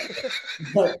mean?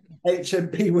 Like,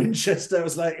 HMP Winchester. I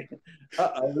was like,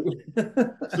 uh-oh.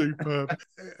 Superb.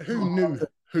 Who knew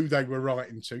who they were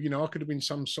writing to? I could have been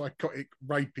some psychotic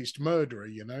rapist murderer,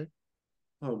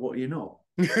 Oh, what, are you not?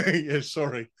 Yeah,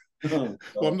 sorry. Oh,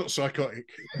 well, I'm not psychotic.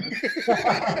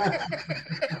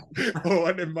 All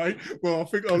right then, mate. Well, I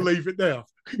think I'll leave it there.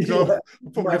 I'll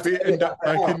probably end up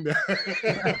back in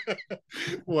there.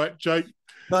 All right, Jake.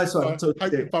 Nice one. Hope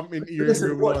to bump into you in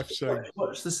real life soon.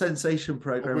 Watch the Sensation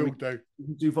program. I will do. We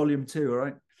can do volume 2, all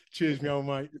right? Cheers, me old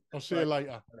mate. I'll see you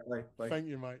later. Bye. Thank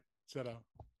you, mate. Ta-da.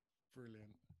 Brilliant.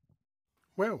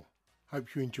 Well,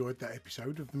 hope you enjoyed that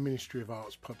episode of the Ministry of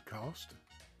Arts podcast.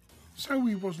 So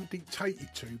we wasn't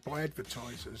dictated to by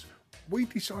advertisers, we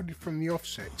decided from the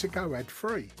offset to go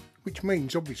ad-free, which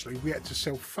means obviously we had to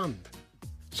self-fund.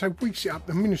 So we set up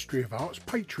the Ministry of Arts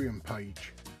Patreon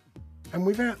page. And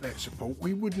without that support,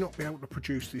 we would not be able to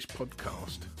produce this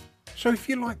podcast. So if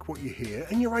you like what you hear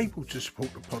and you're able to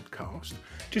support the podcast,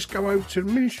 just go over to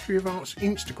the Ministry of Arts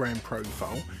Instagram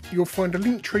profile. You'll find a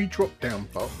Linktree drop-down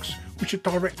box, which will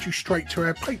direct you straight to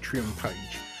our Patreon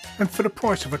page. And for the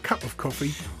price of a cup of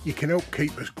coffee, you can help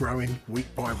keep us growing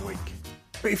week by week.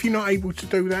 But if you're not able to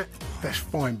do that, that's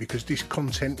fine, because this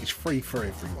content is free for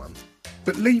everyone.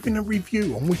 But leaving a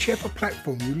review on whichever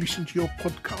platform you listen to your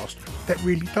podcast, that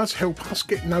really does help us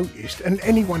get noticed and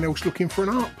anyone else looking for an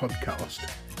art podcast.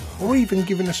 Or even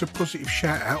giving us a positive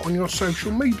shout out on your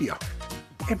social media.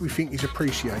 Everything is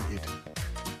appreciated.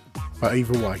 But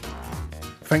either way,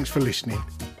 thanks for listening,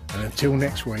 and until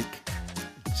next week,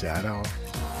 ta-da.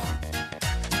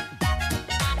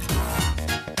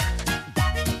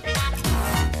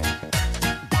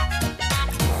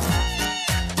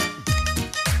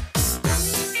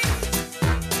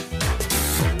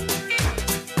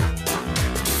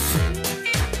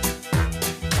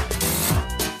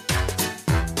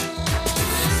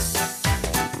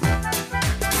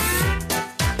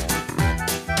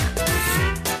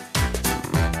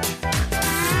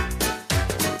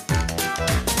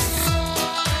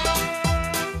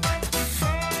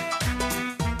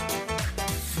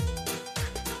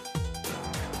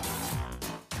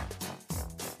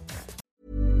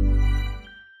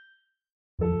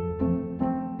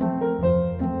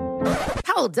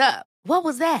 Hold up. What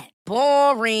was that?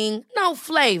 Boring. No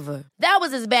flavor. That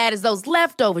was as bad as those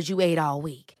leftovers you ate all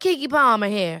week. Keke Palmer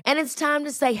here. And it's time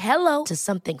to say hello to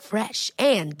something fresh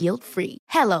and guilt-free.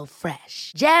 Hello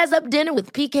Fresh. Jazz up dinner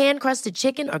with pecan-crusted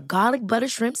chicken or garlic butter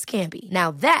shrimp scampi.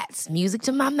 Now that's music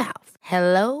to my mouth.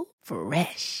 Hello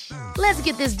Fresh. Let's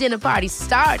get this dinner party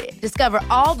started. Discover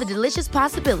all the delicious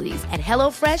possibilities at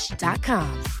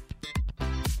HelloFresh.com.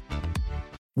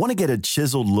 Want to get a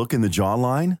chiseled look in the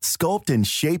jawline? Sculpt and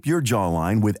shape your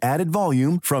jawline with added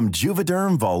volume from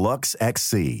Juvederm Volux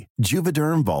XC.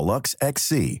 Juvederm Volux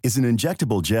XC is an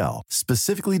injectable gel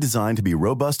specifically designed to be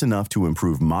robust enough to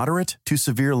improve moderate to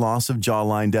severe loss of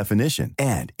jawline definition.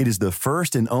 And it is the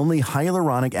first and only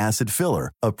hyaluronic acid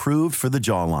filler approved for the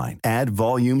jawline. Add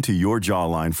volume to your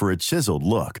jawline for a chiseled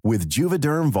look with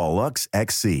Juvederm Volux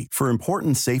XC. For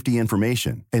important safety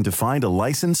information and to find a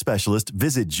licensed specialist,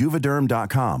 visit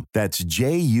Juvederm.com. That's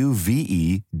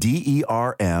Juvederm.com.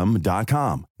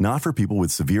 Not for people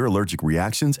with severe allergic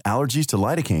reactions, allergies to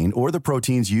lidocaine, or the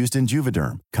proteins used in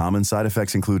Juvederm. Common side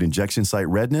effects include injection site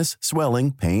redness,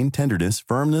 swelling, pain, tenderness,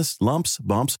 firmness, lumps,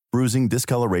 bumps, bruising,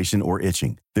 discoloration, or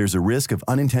itching. There's a risk of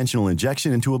unintentional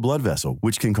injection into a blood vessel,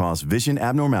 which can cause vision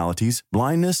abnormalities,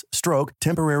 blindness, stroke,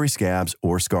 temporary scabs,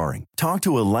 or scarring. Talk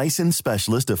to a licensed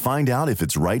specialist to find out if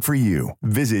it's right for you.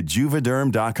 Visit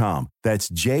Juvederm.com. That's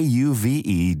JUVEDERM.com.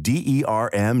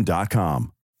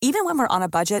 Even when we're on a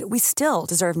budget, we still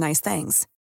deserve nice things.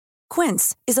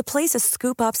 Quince is a place to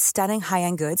scoop up stunning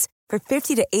high-end goods for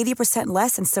 50 to 80%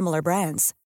 less than similar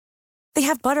brands. They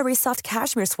have buttery soft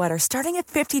cashmere sweaters starting at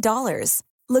 $50,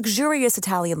 luxurious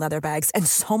Italian leather bags, and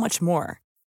so much more.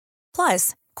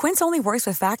 Plus, Quince only works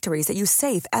with factories that use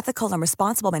safe, ethical, and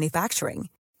responsible manufacturing.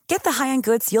 Get the high-end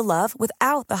goods you'll love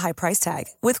without the high price tag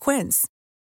with Quince.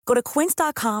 Go to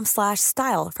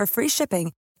quince.com/style for free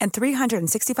shipping and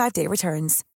 365-day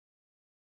returns.